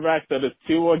a quarterback. So does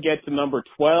Tua get to number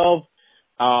 12?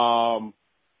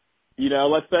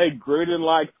 Let's say Gruden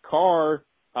likes Carr.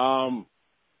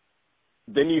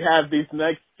 Then you have these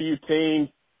next few teams: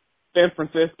 San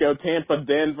Francisco, Tampa,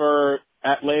 Denver,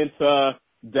 Atlanta,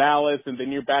 Dallas, and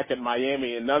then you're back at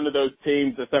Miami. And none of those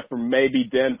teams, except for maybe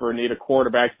Denver, need a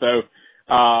quarterback. So,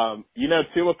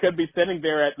 Tua could be sitting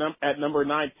there at number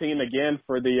 19 again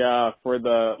for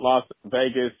the Las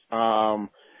Vegas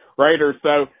Raiders.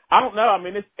 So I don't know. I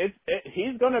mean,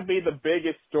 he's going to be the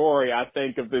biggest story, I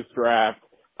think, of this draft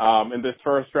in this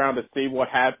first round, to see what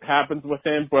happens with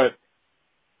him. But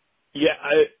yeah,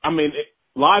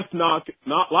 life's not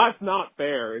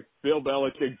fair. It's Bill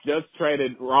Belichick just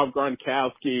traded Rob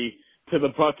Gronkowski to the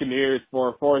Buccaneers for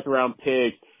a 4th round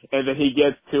pick, and then he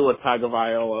gets Tua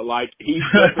Tagovailoa. Like, he's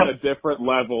just on a different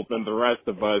level than the rest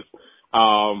of us.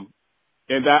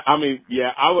 And that, I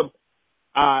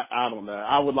don't know.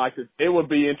 I would like to. It would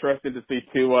be interesting to see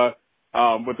Tua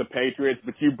with the Patriots.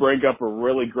 But you bring up a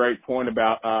really great point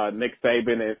about Nick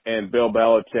Saban and Bill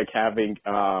Belichick having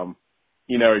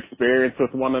experience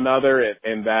with one another,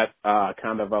 and that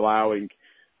kind of allowing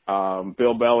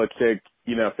Bill Belichick,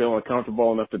 feeling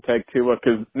comfortable enough to take Tua,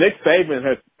 because Nick Saban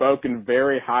has spoken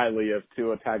very highly of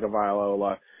Tua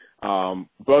Tagovailoa,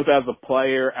 both as a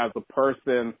player, as a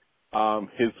person,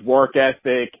 his work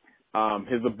ethic,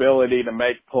 his ability to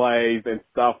make plays and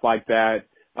stuff like that.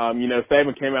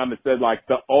 Saban came out and said, like,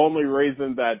 the only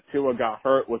reason that Tua got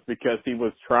hurt was because he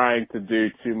was trying to do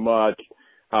too much.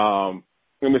 And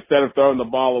instead of throwing the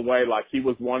ball away, like, he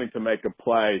was wanting to make a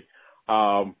play.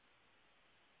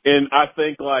 And I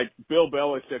think, like, Bill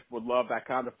Belichick would love that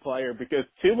kind of player, because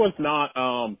Tua's not,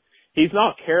 he's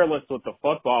not careless with the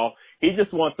football. He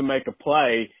just wants to make a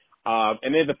play.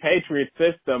 And in the Patriot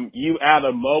system, you add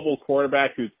a mobile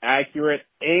quarterback who's accurate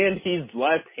and he's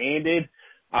left-handed.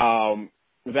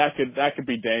 That could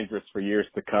be dangerous for years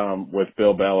to come with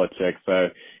Bill Belichick. So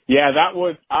yeah,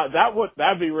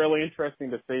 that'd be really interesting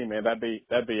to see, man. That'd be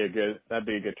a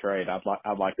good trade. I'd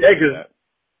like to see that.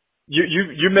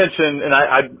 You mentioned, and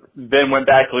I then went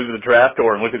back to look at the draft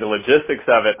order and look at the logistics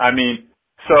of it. I mean,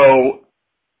 so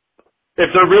if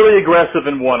they're really aggressive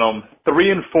and want them,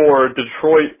 3 and 4,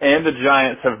 Detroit and the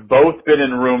Giants have both been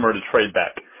in rumor to trade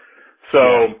back.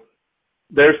 So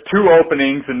there's 2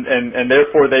 openings, and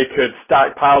therefore they could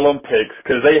stockpile on picks,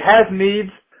 because they have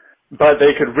needs, but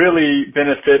they could really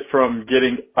benefit from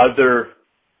getting other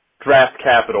draft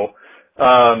capital.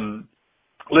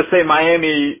 Let's say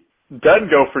Miami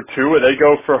doesn't go for Tua, they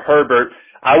go for Herbert.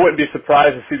 I wouldn't be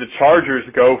surprised to see the Chargers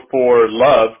go for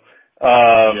Love.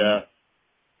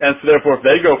 And so therefore, if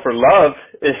they go for Love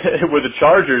with the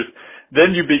Chargers,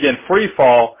 then you begin free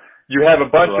fall. You have a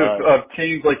bunch of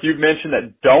teams, like you mentioned,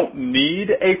 that don't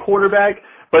need a quarterback,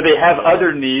 but they have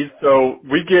other needs. So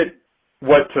we get,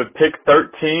 to pick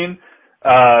 13.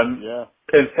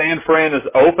 And San Fran is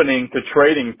opening to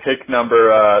trading pick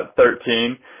number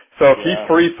 13. So if he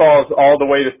free falls all the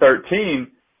way to 13,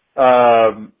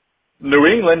 New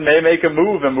England may make a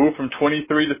move and move from 23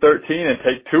 to 13 and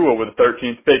take Tua with the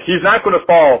 13th pick. He's not going to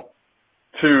fall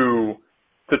to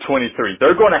 23.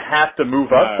 They're going to have to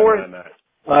move up for it.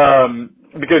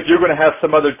 Because you're going to have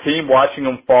some other team watching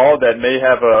them fall that may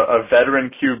have a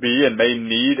veteran QB and may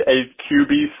need a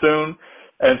QB soon.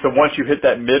 And so once you hit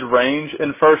that mid-range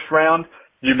in first round,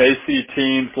 you may see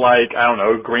teams like,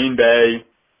 Green Bay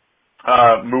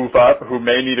move up, who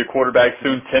may need a quarterback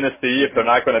soon. Tennessee, if they're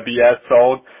not going to be as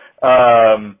sold.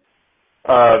 So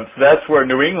that's where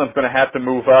New England's going to have to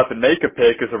move up and make a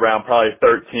pick, is around probably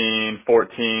 13,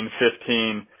 14,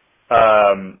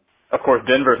 15. Of course,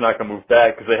 Denver's not going to move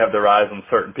back because they have their eyes on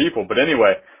certain people. But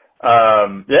anyway,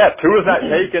 Tua's not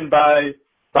taken by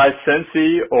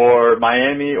Cincy or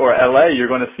Miami or LA. You're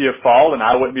going to see a fall, and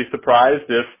I wouldn't be surprised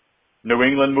if New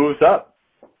England moves up.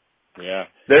 Yeah.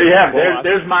 There you have.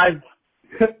 There's my.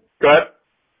 Go ahead.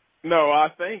 No, I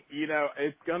think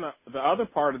the other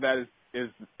part of that is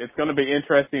it's gonna be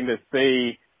interesting to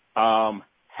see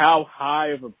how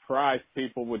high of a price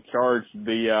people would charge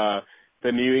the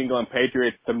New England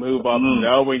Patriots to move up,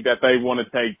 knowing that they want to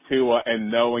take Tua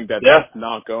and knowing that that's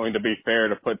not going to be fair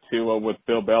to put Tua with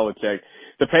Bill Belichick.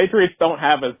 The Patriots don't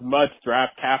have as much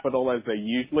draft capital as they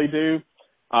usually do.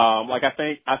 Like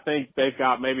I think they've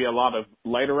got maybe a lot of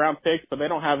later round picks, but they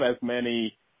don't have as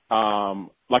many.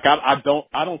 Like I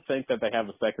don't think that they have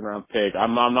a second round pick.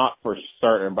 I'm not for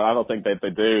certain, but I don't think that they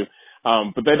do.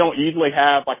 But they don't usually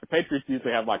have, like the Patriots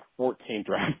usually have like 14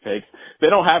 draft picks. They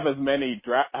don't have as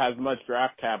much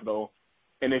draft capital.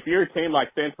 And if you're a team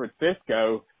like San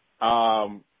Francisco,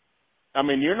 I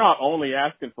mean, you're not only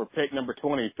asking for pick number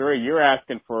 23, you're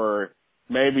asking for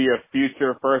maybe a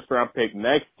future first round pick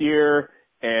next year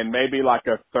and maybe like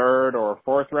a third or a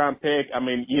fourth round pick. I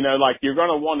mean, you know, like you're going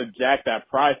to want to jack that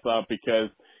price up because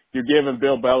you're giving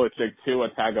Bill Belichick Tua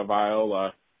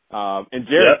Tagovailoa. And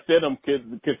Jarrett Stidham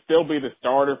could still be the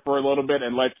starter for a little bit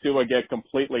and let Tua get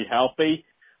completely healthy.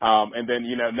 And then,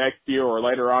 you know, next year or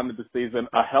later on in the season,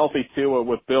 a healthy Tua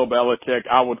with Bill Belichick,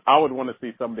 I would want to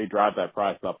see somebody drive that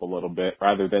price up a little bit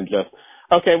rather than just,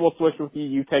 okay, we'll switch with you.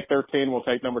 You take 13, we'll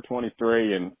take number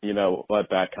 23 and, you know, let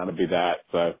that kind of be that.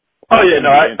 So. Oh yeah,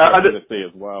 no, I to see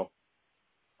as well.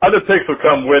 Other picks will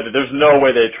come with it. There's no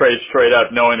way they trade straight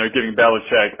up knowing they're giving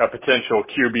Belichick a potential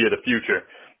QB of the future.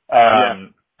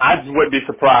 I wouldn't be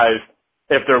surprised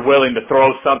if they're willing to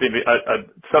throw something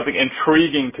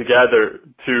intriguing together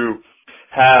to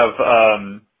have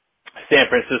San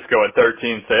Francisco at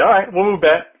 13 say, all right, we'll move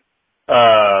back.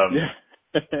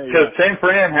 Because San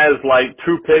Fran has like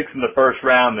 2 picks in the first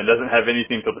round and doesn't have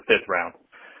anything till the 5th round.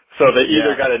 So they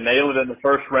either got to nail it in the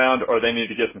first round or they need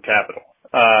to get some capital.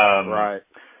 Right.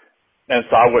 And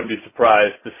so I wouldn't be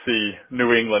surprised to see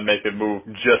New England make a move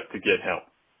just to get him.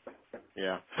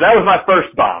 Yeah. So that was my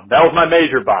first bomb. That was my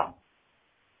major bomb.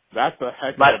 That's a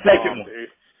heck of my a second bomb, one.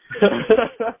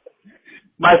 Dude.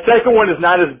 My second one is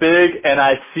not as big, and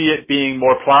I see it being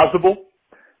more plausible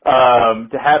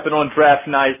to happen on draft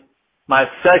night. My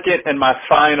second and my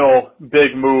final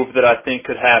big move that I think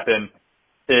could happen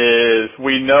is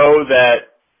we know that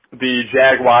the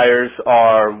Jaguars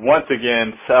are once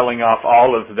again selling off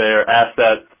all of their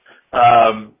assets,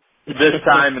 this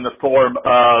time in the form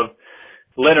of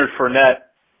Leonard Fournette.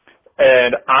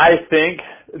 And I think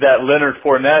that Leonard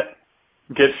Fournette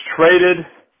gets traded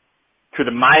to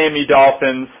the Miami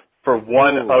Dolphins for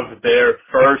one of their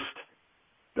first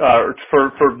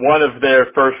for one of their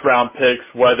first round picks,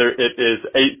 whether it is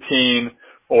 18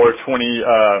 or 20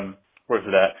 where's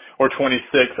it at? Or 26.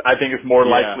 I think it's more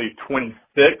likely 26.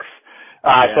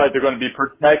 I feel like they're going to be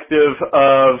protective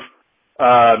of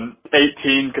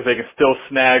 18 because they can still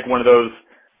snag one of those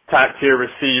top tier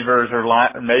receivers or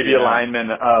maybe a lineman.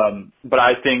 But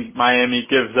I think Miami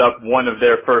gives up one of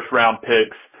their first round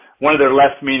picks, one of their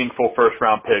less meaningful first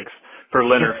round picks for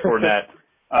Leonard Fournette.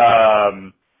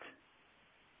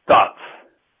 Thoughts?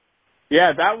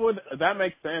 Yeah, that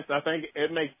makes sense. I think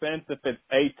it makes sense if it's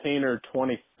 18 or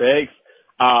 26.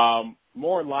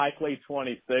 More likely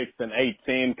 26 than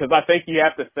 18 because I think you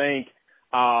have to think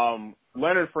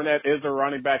Leonard Fournette is a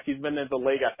running back. He's been in the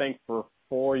league, I think, for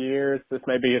 4 years. This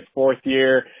may be his 4th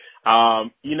year.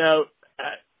 You know,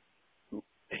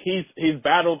 he's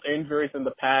battled injuries in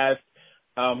the past.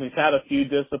 He's had a few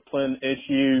discipline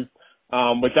issues.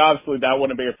 Which obviously that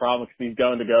wouldn't be a problem because he's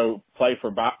going to go play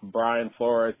for Brian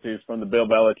Flores, who's from the Bill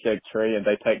Belichick tree, and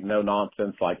they take no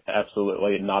nonsense, like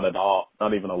absolutely not at all,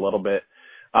 not even a little bit.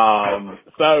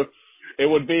 So it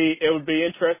would be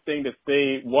interesting to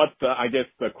see what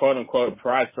the quote unquote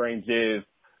price range is,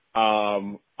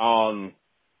 on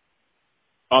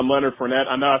Leonard Fournette.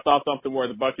 I know I saw something where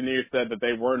the Buccaneers said that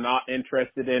they were not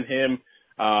interested in him,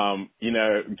 you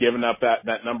know, giving up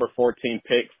that number 14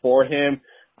 pick for him.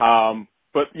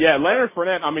 But yeah, Leonard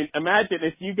Fournette, I mean, imagine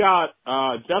if you got,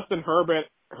 Justin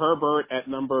Herbert at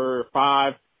number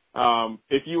 5,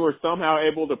 if you were somehow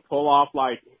able to pull off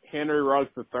like Henry Ruggs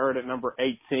III at number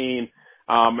 18,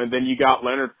 and then you got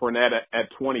Leonard Fournette at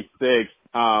 26,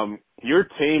 your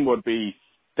team would be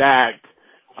stacked.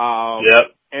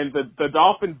 And the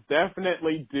Dolphins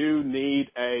definitely do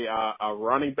need a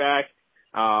running back.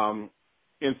 And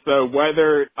so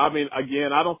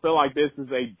again, I don't feel like this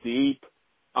is a deep,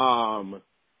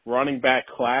 running back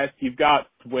class. You've got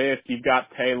Swift, you've got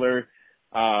Taylor,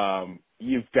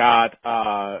 you've got,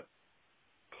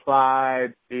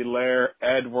 Clyde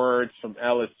Edwards from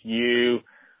LSU.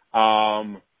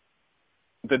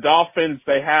 The Dolphins,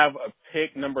 they have a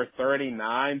pick number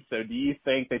 39. So do you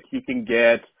think that you can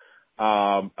get,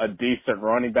 a decent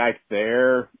running back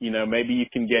there? You know, maybe you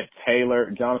can get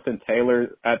Jonathan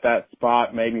Taylor at that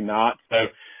spot, maybe not. So,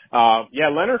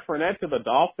 Leonard Fournette to the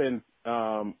Dolphins,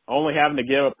 only having to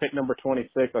give a pick number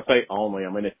 26. I say only, I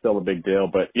mean, it's still a big deal,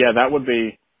 but yeah, that would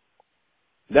be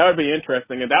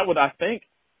interesting. And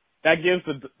that gives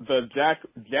the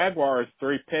Jaguars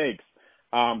 3 picks.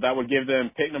 That would give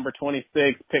them pick number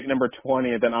 26, pick number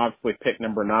 20, and then obviously pick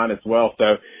number 9 as well.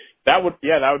 So that would be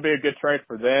a good trade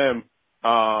for them.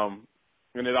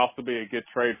 And it'd also be a good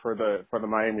trade for the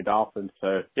Miami Dolphins.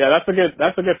 So yeah, that's a good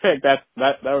pick. That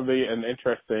would be an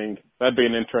interesting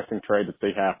trade to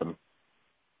see happen.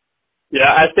 Yeah,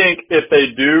 I think if they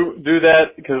do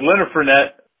that, because Leonard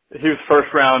Fournette, he was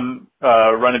first round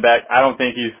running back. I don't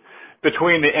think he's,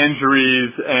 between the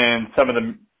injuries and some of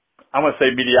the, I want to say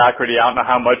mediocrity, I don't know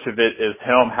how much of it is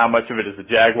him, how much of it is the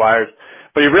Jaguars,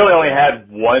 but he really only had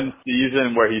one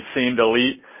season where he seemed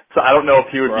elite. So I don't know if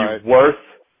he would be worth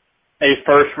a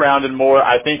first round and more.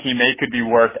 I think he could be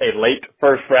worth a late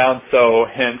first round. So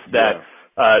hence that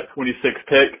 26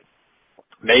 pick,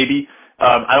 maybe.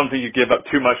 I don't think you give up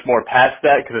too much more past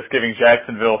that because it's giving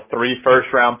Jacksonville 3 first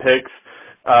round picks.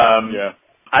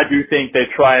 I do think they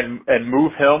try and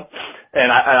move him. And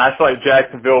I feel like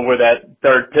Jacksonville with that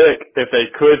third pick, if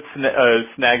they could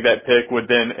snag that pick, would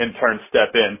then in turn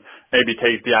step in, maybe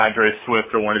take DeAndre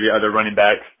Swift or one of the other running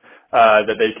backs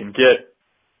that they can get.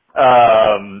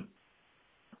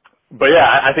 But yeah,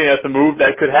 I think that's a move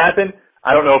that could happen.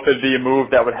 I don't know if it'd be a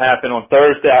move that would happen on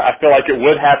Thursday. I feel like it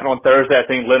would happen on Thursday. I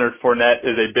think Leonard Fournette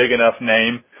is a big enough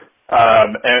name,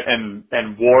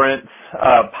 and warrants,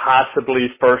 possibly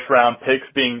first round picks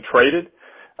being traded,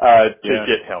 to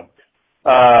get him.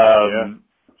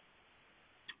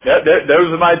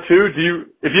 Those are my two.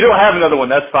 If you don't have another one,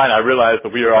 that's fine. I realize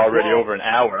that we are already over an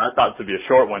hour. I thought this would be a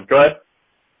short one. Go ahead.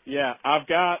 Yeah, I've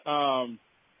got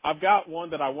one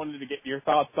that I wanted to get your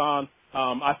thoughts on.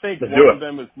 I think one of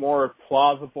them is more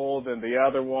plausible than the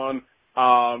other one.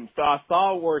 So I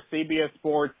saw where CBS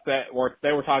Sports they were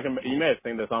talking about, you may have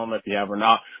seen this, I don't know if you have or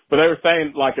not, but they were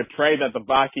saying like a trade that the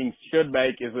Vikings should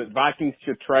make is that Vikings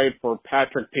should trade for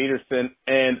Patrick Peterson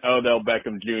and Odell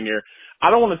Beckham Jr.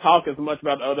 I don't want to talk as much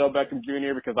about Odell Beckham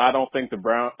Jr. because I don't think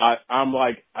I'm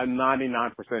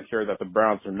 99% sure that the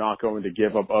Browns are not going to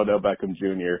give up Odell Beckham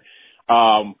Jr.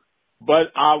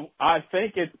 But I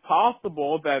think it's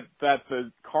possible that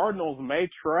the Cardinals may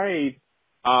trade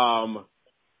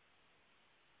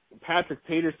Patrick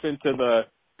Peterson to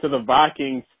the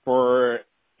Vikings for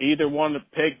either one to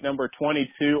pick number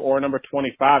 22 or number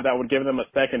 25. That would give them a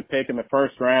second pick in the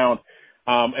first round.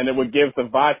 And it would give the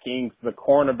Vikings the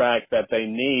cornerback that they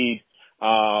need.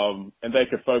 And they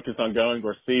could focus on going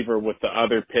receiver with the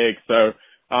other picks. So,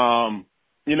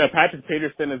 Patrick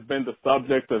Peterson has been the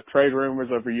subject of trade rumors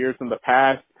over years in the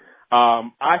past.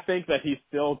 I think that he's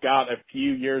still got a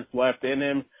few years left in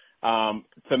him.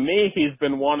 To me, he's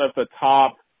been one of the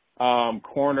top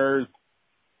corners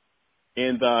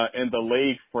in the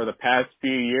league for the past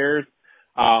few years.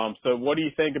 So what do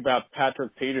you think about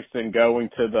Patrick Peterson going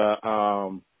to the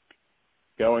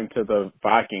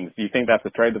Vikings? Do you think that's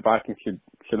a trade the Vikings should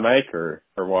make or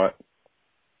what?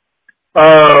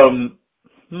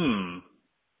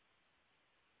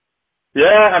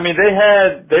 Yeah, I mean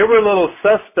they were a little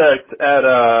suspect at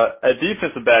a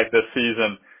defensive back this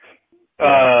season.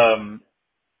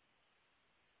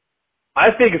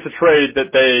 I think it's a trade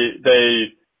that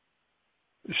they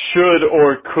should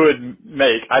or could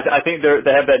make. I think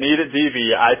they have that need at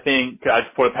DV. I think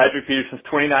for Patrick Peterson's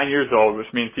 29 years old,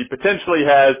 which means he potentially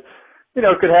has,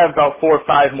 could have about 4 or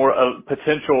 5 more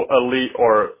potential elite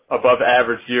or above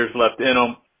average years left in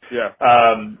him. Yeah.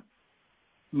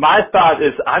 My thought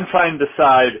is I'm trying to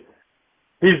decide.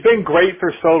 He's been great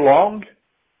for so long,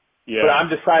 but I'm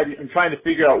trying to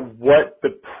figure out what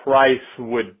the price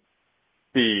would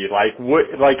be.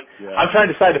 I'm trying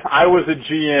to decide if I was a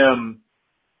GM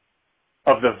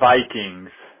of the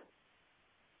Vikings,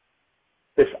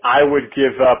 if I would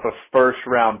give up a first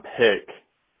round pick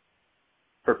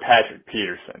for Patrick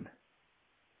Peterson.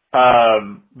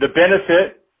 The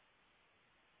benefit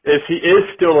is he is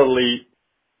still elite,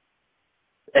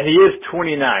 and he is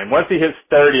 29. Once he hits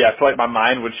 30, I feel like my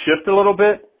mind would shift a little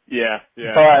bit. Yeah.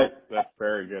 But that's a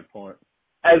very good point.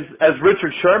 As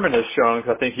Richard Sherman has shown,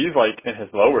 because I think he's like in his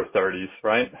lower 30s,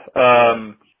 right?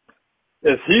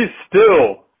 Is he's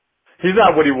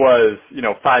not what he was,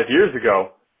 5 years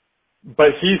ago,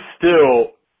 but he's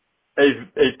still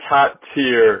a top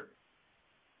tier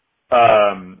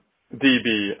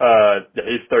DB.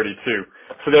 He's 32.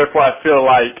 So therefore I feel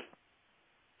like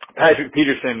Patrick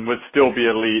Peterson would still be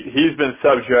elite. He's been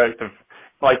subject of,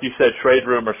 like you said, trade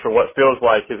rumors for what feels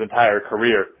like his entire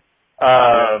career.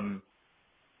 I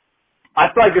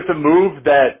feel like it's a move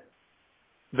that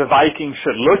the Vikings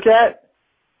should look at.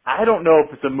 I don't know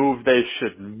if it's a move they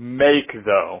should make,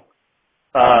 though.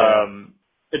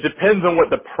 It depends on what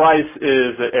the price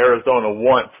is that Arizona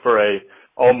wants for a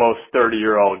almost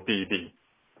 30-year-old DB.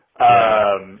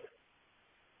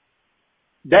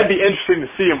 that'd be interesting to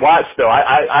see and watch, though.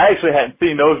 I actually hadn't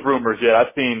seen those rumors yet.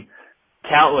 I've seen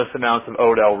countless amounts of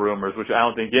Odell rumors, which I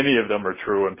don't think any of them are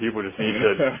true, and people just need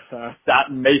to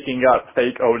stop making up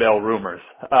fake Odell rumors.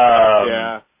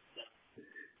 Yeah.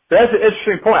 That's an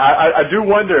interesting point. I do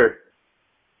wonder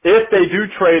if they do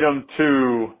trade him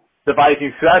to the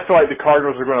Vikings, because I feel like the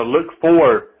Cardinals are going to look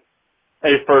for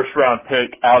a first-round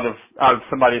pick out of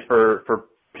somebody for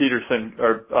Peterson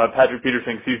or Patrick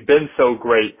Peterson, because he's been so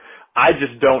great. I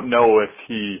just don't know if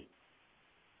he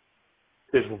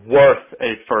is worth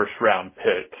a first-round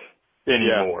pick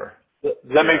anymore. Yeah.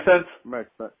 Does that make sense? Makes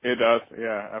sense. It does.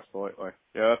 Yeah, absolutely.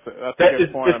 Yeah, that's a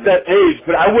good point. It's that age,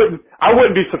 but I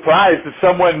wouldn't be surprised if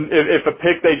if a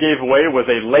pick they gave away was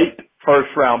a late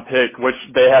first-round pick, which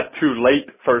they have 2 late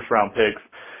first-round picks.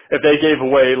 If they gave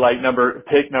away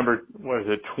pick number, what is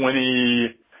it,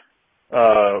 20?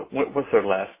 What's their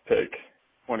last pick?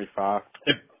 25.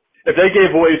 If they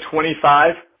gave away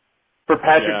 25 for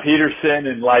Patrick Peterson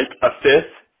and like a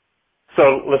 5th.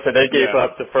 So listen, they gave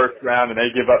up the first round and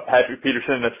they give up Patrick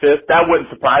Peterson in the 5th. That wouldn't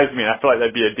surprise me. I feel like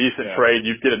that'd be a decent trade.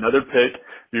 You'd get another pick,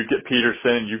 you get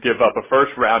Peterson, you give up a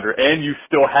first rounder, and you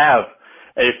still have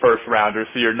a first rounder,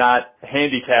 so you're not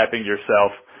handicapping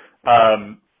yourself.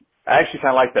 I actually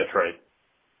kind of like that trade.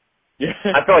 Yeah.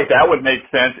 I feel like that would make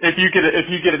sense if you get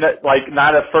like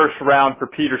not a first round for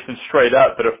Peterson straight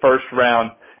up, but a first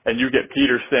round and you get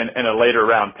Peterson and a later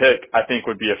round pick. I think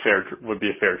would be a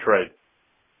fair trade.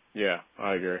 Yeah,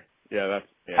 I agree. Yeah,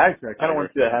 actually, I kind of want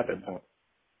to see that happen.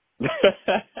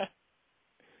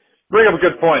 Bring up a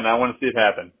good point. I want to see it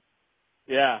happen.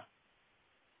 Yeah.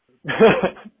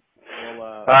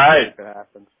 All right. If it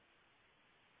happens.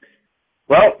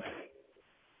 Well,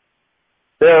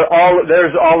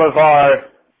 there's all of our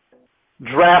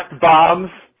draft bombs.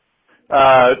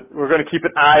 We're going to keep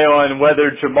an eye on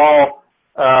whether Jamal.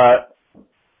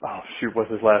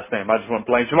 What's his last name? I just went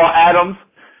blank. Jamal Adams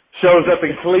shows up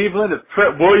in Cleveland. If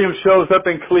Trent Williams shows up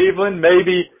in Cleveland,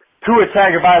 maybe Tua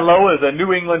Tagovailoa is a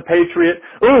New England Patriot.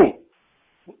 Ooh,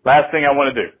 last thing I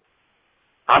want to do.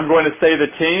 I'm going to say the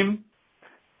team.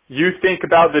 You think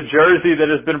about the jersey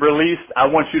that has been released. I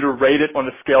want you to rate it on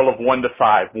a scale of 1 to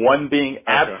 5. 1 being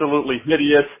absolutely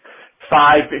hideous.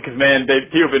 5 because, man,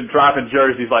 people have been dropping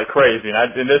jerseys like crazy.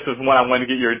 And this is one I want to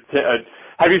get your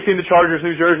have you seen the Chargers'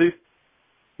 new jerseys?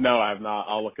 No, I have not.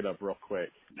 I'll look it up real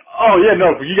quick. Oh, yeah,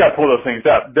 no, you got to pull those things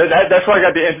up. That's where I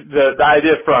got the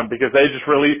idea from, because they just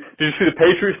released. Did you see the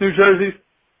Patriots' new jerseys?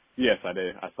 Yes, I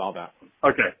did. I saw that.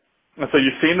 Okay. So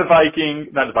you've seen not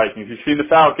the Vikings, you've seen the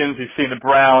Falcons, you've seen the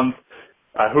Browns.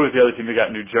 Who is the other team that got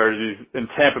new jerseys? In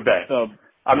Tampa Bay. So,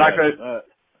 I'm not going to...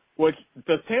 Which,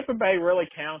 does Tampa Bay really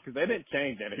count? Because they didn't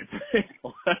change anything.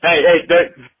 hey,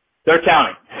 they're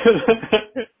counting.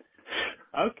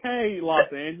 Okay, Los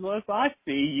Angeles, I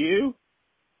see you.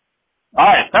 All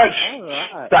right. All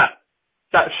right.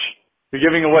 Stop. Shh. You're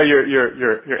giving away your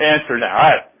answer now. All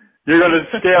right. You're going to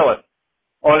scale it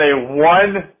on a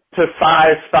 1 to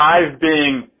 5, 5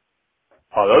 being,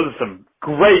 those are some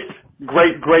great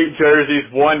jerseys.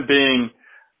 1 being,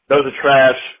 those are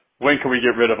trash. When can we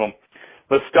get rid of them?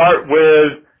 Let's start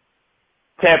with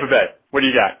Tampa Bay. What do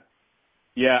you got?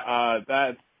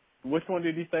 Yeah, which one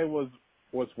did you say was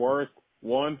worse?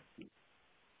 1?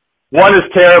 1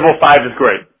 is terrible, 5 is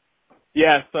great.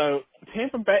 Yeah, so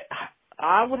Tampa Bay,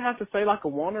 I would have to say like a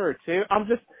 1 or a 2.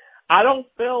 I don't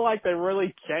feel like they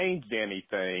really changed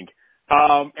anything.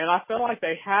 And I feel like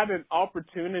they had an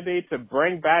opportunity to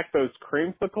bring back those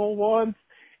creamsicle ones.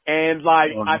 And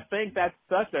I think that's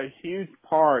such a huge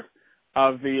part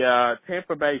of the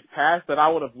Tampa Bay's past that I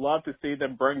would have loved to see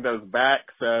them bring those back.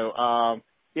 So,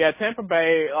 Tampa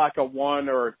Bay like a 1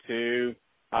 or a 2.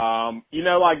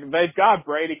 They've got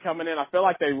Brady coming in. I feel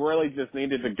like they really just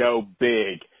needed to go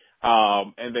big.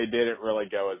 And they didn't really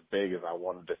go as big as I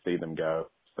wanted to see them go.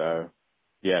 So,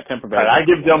 Tampa Bay. I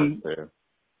give them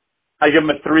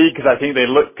a 3 because I think they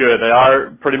look good. They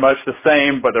are pretty much the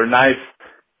same, but they're nice,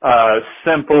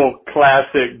 simple,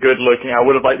 classic, good looking. I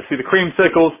would have liked to see the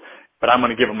creamsicles, but I'm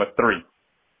going to give them a 3.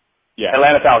 Yeah.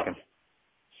 Atlanta Falcons.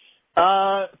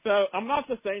 So I'm not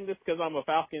just saying this because I'm a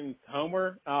Falcons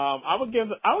homer. I would give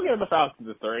the Falcons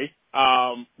a 3.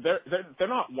 They're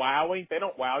not wowing. They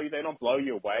don't wow you. They don't blow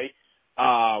you away.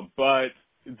 But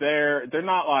they're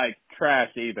not like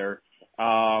trash either.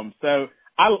 So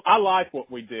I like what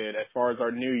we did as far as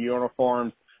our new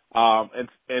uniforms, and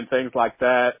things like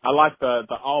that. I like the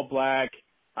all black.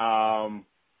 I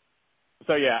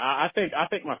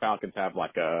think my Falcons have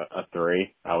like a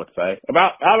 3, I would say.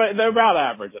 They're about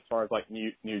average as far as like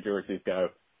new jerseys go.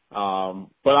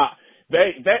 But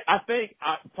I think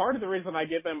part of the reason I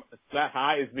give them that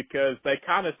high is because they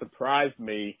kind of surprised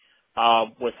me,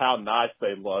 with how nice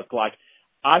they look. Like,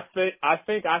 I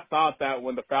think I thought that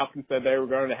when the Falcons said they were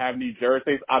going to have new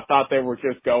jerseys, I thought they were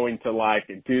just going to like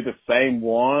do the same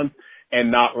one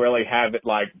and not really have it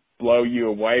like blow you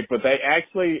away. But they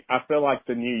actually, I feel like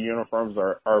the new uniforms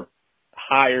are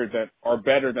higher than or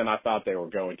better than I thought they were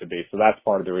going to be. So that's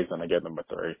part of the reason I give them a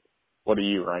 3. What do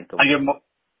you rank them? I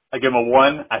give them a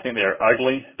 1. I think they are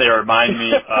ugly. They remind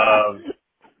me of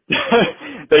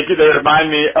they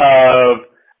remind me of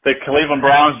the Cleveland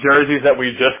Browns jerseys that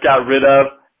we just got rid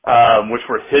of, which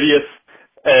were hideous,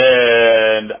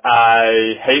 and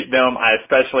I hate them. I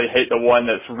especially hate the one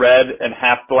that's red and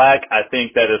half black. I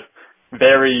think that is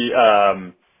very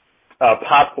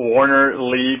Pop Warner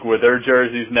League with their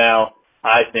jerseys now.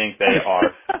 I think they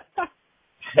are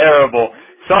terrible.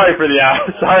 Sorry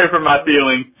for my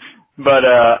feelings, but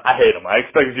I hate them. I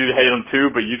expected you to hate them too,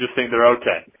 but you just think they're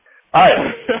okay. All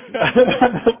right.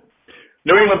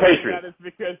 New England Patriots. That is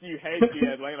because you hate the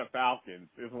Atlanta Falcons,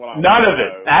 is what I None of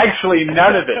it. Actually,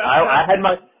 none of it. I had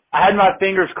my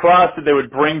fingers crossed that they would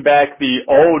bring back the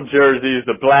old jerseys,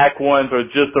 the black ones, or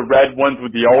just the red ones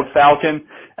with the old Falcon.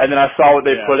 And then I saw what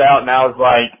they put out, and I was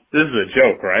like, "This is a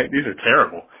joke, right? These are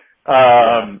terrible."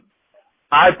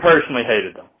 I personally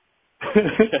hated them.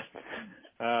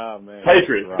 Oh man.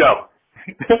 Patriots, go.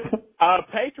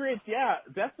 Patriots, yeah,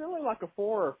 definitely like a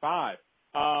 4 or 5.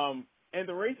 And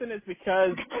the reason is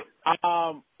because,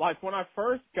 like when I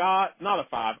first got, not a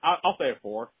 5, I'll say a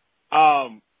 4.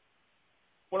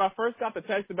 When I first got the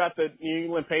text about the New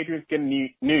England Patriots getting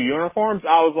new uniforms,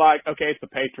 I was like, okay, it's the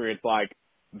Patriots. Like,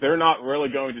 they're not really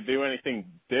going to do anything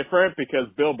different because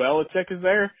Bill Belichick is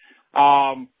there.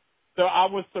 So I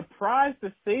was surprised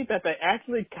to see that they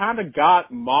actually kind of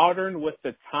got modern with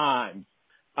the times.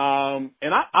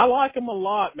 And I like them a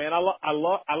lot, man. I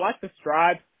like the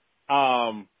stripes,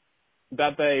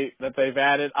 that they've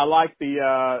added. I like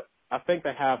I think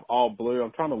they have all blue.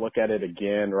 I'm trying to look at it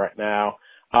again right now.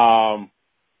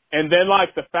 And then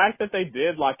like the fact that they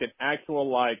did like an actual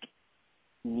like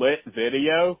lit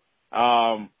video.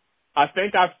 I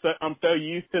think I'm so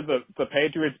used to the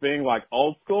Patriots being like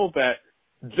old school that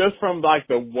just from like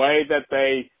the way that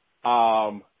they,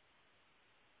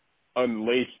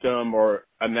 unleashed them or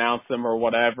announced them or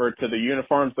whatever to the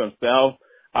uniforms themselves,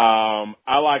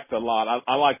 I liked a lot.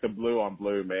 I like the blue on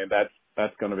blue, man.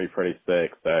 That's going to be pretty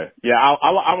sick. So yeah,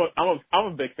 I'm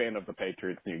a big fan of the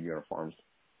Patriots' new uniforms.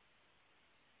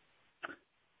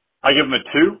 I give them a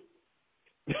 2.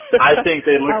 I think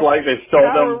they look like they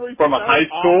stole them from a high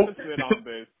school.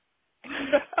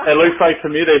 It looks like to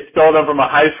me they stole them from a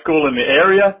high school in the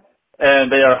area,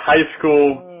 and they are high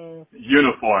school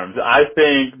uniforms. I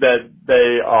think that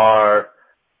they are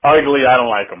ugly. I don't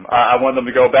like them. I want them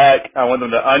to go back. I want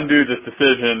them to undo this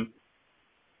decision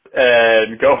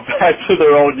and go back to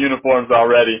their old uniforms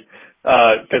already,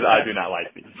 because I do not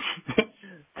like these.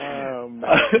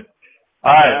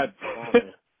 All right.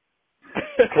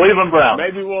 Cleveland Browns.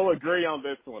 Maybe we'll agree on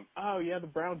this one. Oh yeah, the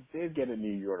Browns did get a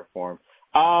new uniform.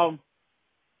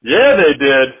 Yeah, they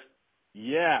did.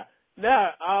 Yeah.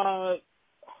 No,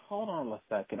 hold on a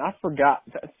second. I forgot.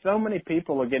 So many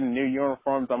people are getting new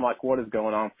uniforms. I'm like, what is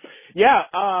going on? Yeah,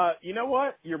 you know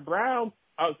what? Your Browns.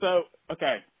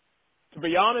 Okay. To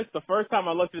be honest, the first time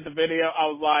I looked at the video, I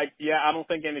was like, yeah, I don't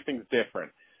think anything's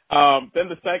different.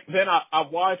 Then I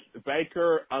watched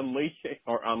Baker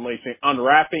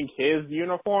unwrapping his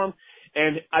uniform,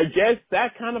 and I guess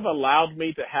that kind of allowed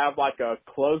me to have like a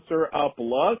closer up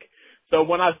look. So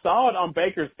when I saw it on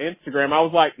Baker's Instagram, I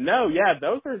was like, no, yeah,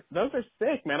 those are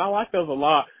sick, man. I like those a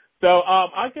lot. So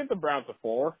I give the Browns a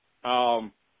 4.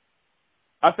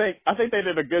 I think they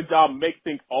did a good job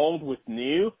mixing old with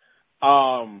new,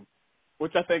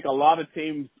 which I think a lot of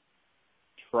teams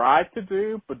tried to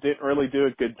do, but didn't really do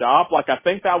a good job. Like, I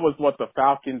think that was what the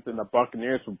Falcons and the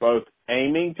Buccaneers were both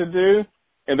aiming to do,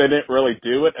 and they didn't really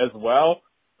do it as well.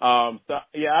 So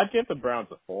yeah, I'd give the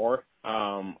Browns a 4.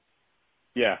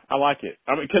 Yeah, I like it.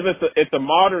 I mean, cause it's a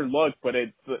modern look, but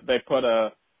they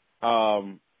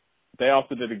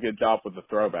also did a good job with the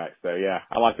throwback. So yeah,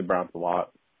 I like the Browns a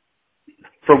lot.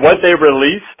 For what they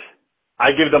released,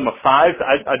 I give them a 5.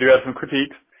 I do have some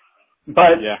critiques,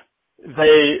 but yeah.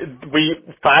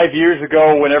 5 years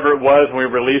ago, whenever it was, when we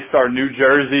released our new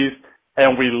jerseys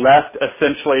and we left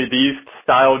essentially these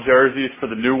style jerseys for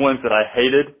the new ones that I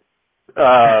hated.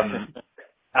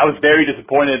 I was very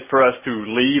disappointed for us to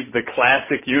leave the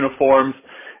classic uniforms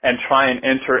and try and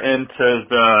enter into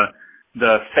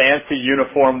the fancy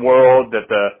uniform world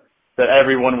that that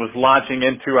everyone was launching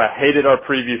into. I hated our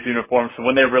previous uniforms. So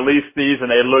when they released these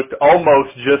and they looked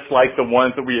almost just like the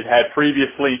ones that we had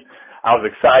previously, I was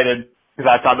excited because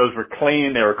I thought those were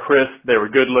clean, they were crisp, they were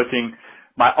good looking.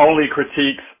 My only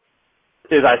critiques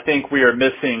is I think we are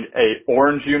missing a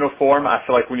orange uniform. I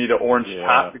feel like we need an orange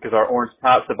top because our orange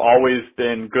tops have always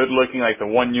been good looking, like the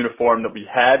one uniform that we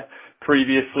had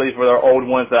previously with our old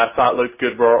ones that I thought looked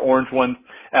good were our orange ones.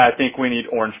 And I think we need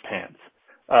orange pants.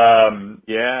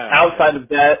 Outside of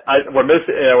that, we're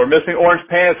missing orange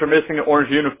pants. We're missing an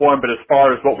orange uniform. But as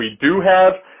far as what we do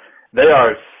have, they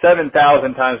are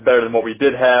 7,000 times better than what we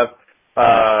did have.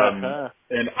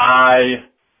 And I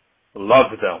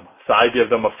love them. So I give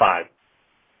them a 5.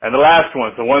 And the last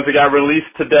ones, the ones that got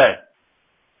released today,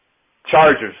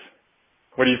 Chargers.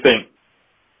 What do you think?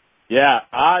 Yeah,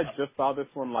 I just saw this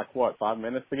one 5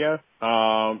 minutes ago.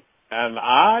 And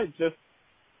I just,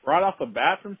 right off the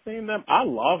bat from seeing them, I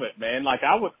love it, man. I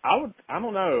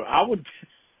don't know.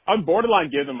 I'd borderline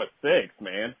give them a 6,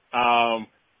 man.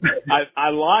 I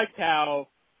liked how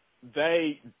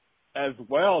they as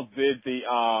well did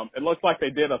it looks like they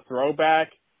did a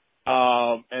throwback,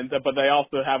 but they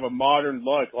also have a modern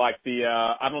look, like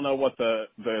I don't know what the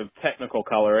technical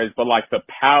color is, but like the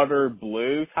powder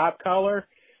blue type color,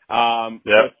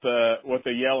 with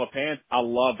the yellow pants. I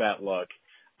love that look.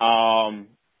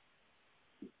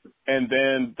 And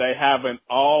then they have an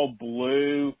all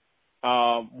blue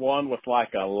one with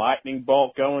like a lightning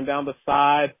bolt going down the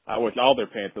side, which all their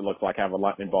pants, it looks like, have a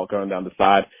lightning bolt going down the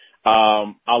side.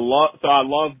 I love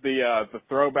the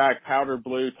throwback powder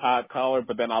blue type color,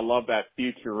 but then I love that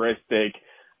futuristic,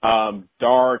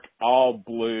 dark, all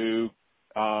blue,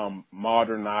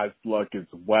 modernized look as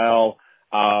well.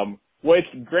 Which,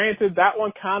 granted, that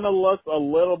one kind of looks a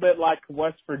little bit like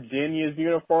West Virginia's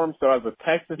uniform. So as a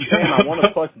Texas fan, I want to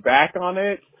push back on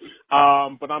it.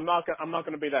 But I'm not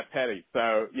going to be that petty.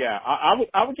 So yeah, I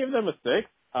would give them a 6.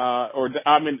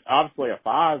 Obviously a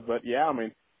 5. But yeah,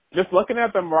 just looking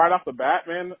at them right off the bat,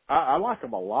 man, I like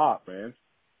them a lot, man.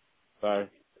 So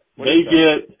they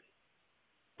get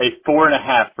a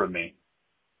 4.5 from me.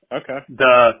 Okay.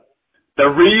 The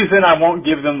reason I won't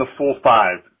give them the full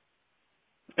 5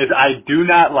 is I do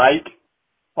not like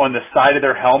on the side of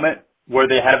their helmet where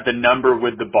they have the number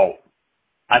with the bolt.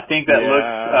 I think that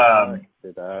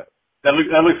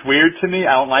looks weird to me.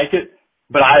 I don't like it,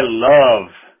 but I love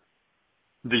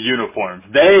the uniforms.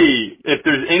 If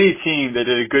there's any team that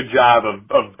did a good job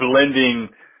of blending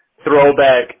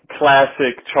throwback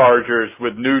classic Chargers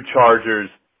with new Chargers,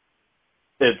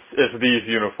 it's these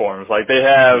uniforms. Like they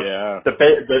have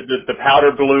the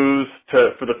powder blues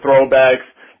for the throwbacks.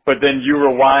 But then you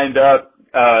rewind up,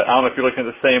 I don't know if you're looking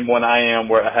at the same one I am,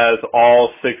 where it has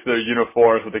all 6 of their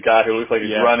uniforms with a guy who looks like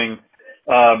he's running.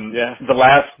 The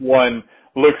last one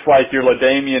looks like your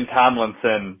LaDainian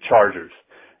Tomlinson Chargers.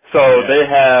 So they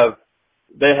have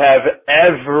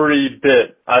every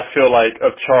bit, I feel like,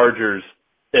 of Chargers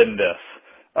in this.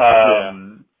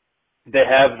 They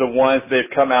have the ones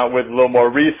they've come out with a little more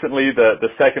recently,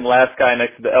 the second last guy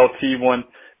next to the LT one.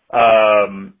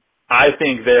 I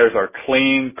think theirs are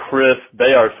clean, crisp.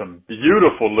 They are some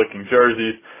beautiful looking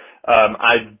jerseys.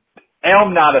 I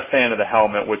am not a fan of the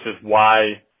helmet, which is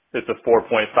why it's a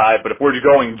 4.5. But if we're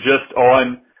going just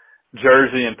on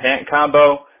jersey and pant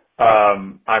combo,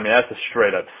 that's a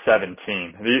straight up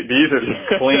 17. These are some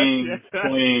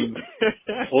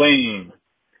clean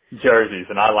jerseys,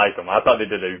 and I like them. I thought they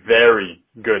did a very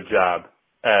good job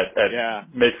at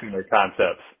mixing their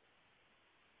concepts.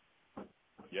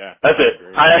 Yeah, that's it.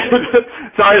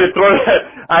 Sorry to throw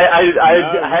that. I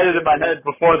had it in my head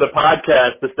before the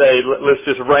podcast to say let's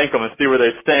just rank them and see where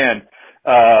they stand.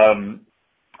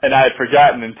 And I had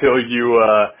forgotten until I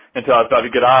was about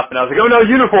to get off, and I was like, oh no,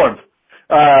 uniforms.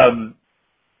 All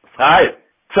right,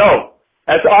 so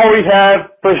that's all we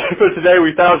have for today.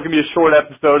 We thought it was gonna be a short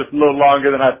episode. It's a little longer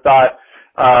than I thought.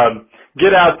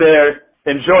 Get out there,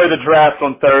 enjoy the draft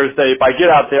on Thursday. By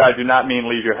get out there, I do not mean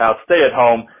leave your house. Stay at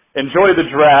home. Enjoy the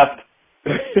draft.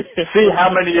 See how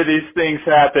many of these things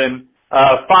happen.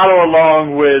 Follow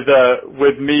along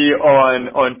with me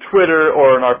on Twitter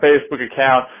or on our Facebook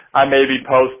account. I may be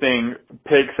posting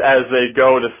picks as they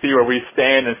go to see where we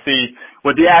stand and see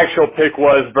what the actual pick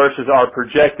was versus our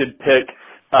projected pick,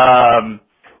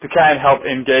 to kind of help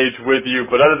engage with you.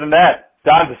 But other than that,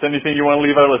 Don, is there anything you want to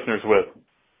leave our listeners with?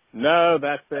 No,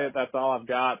 that's it. That's all I've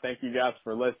got. Thank you guys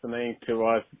for listening to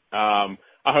us.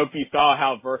 I hope you saw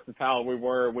how versatile we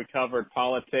were. We covered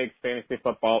politics, fantasy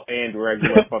football, and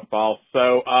regular football.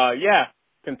 So,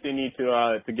 continue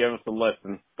to give us a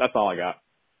listen. That's all I got.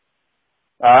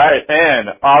 All right, and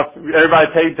everybody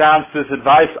take Johnson's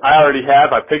advice. I already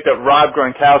have. I picked up Rob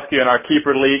Gronkowski in our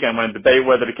keeper league. I'm going to debate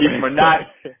whether to keep him or not.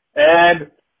 And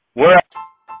we're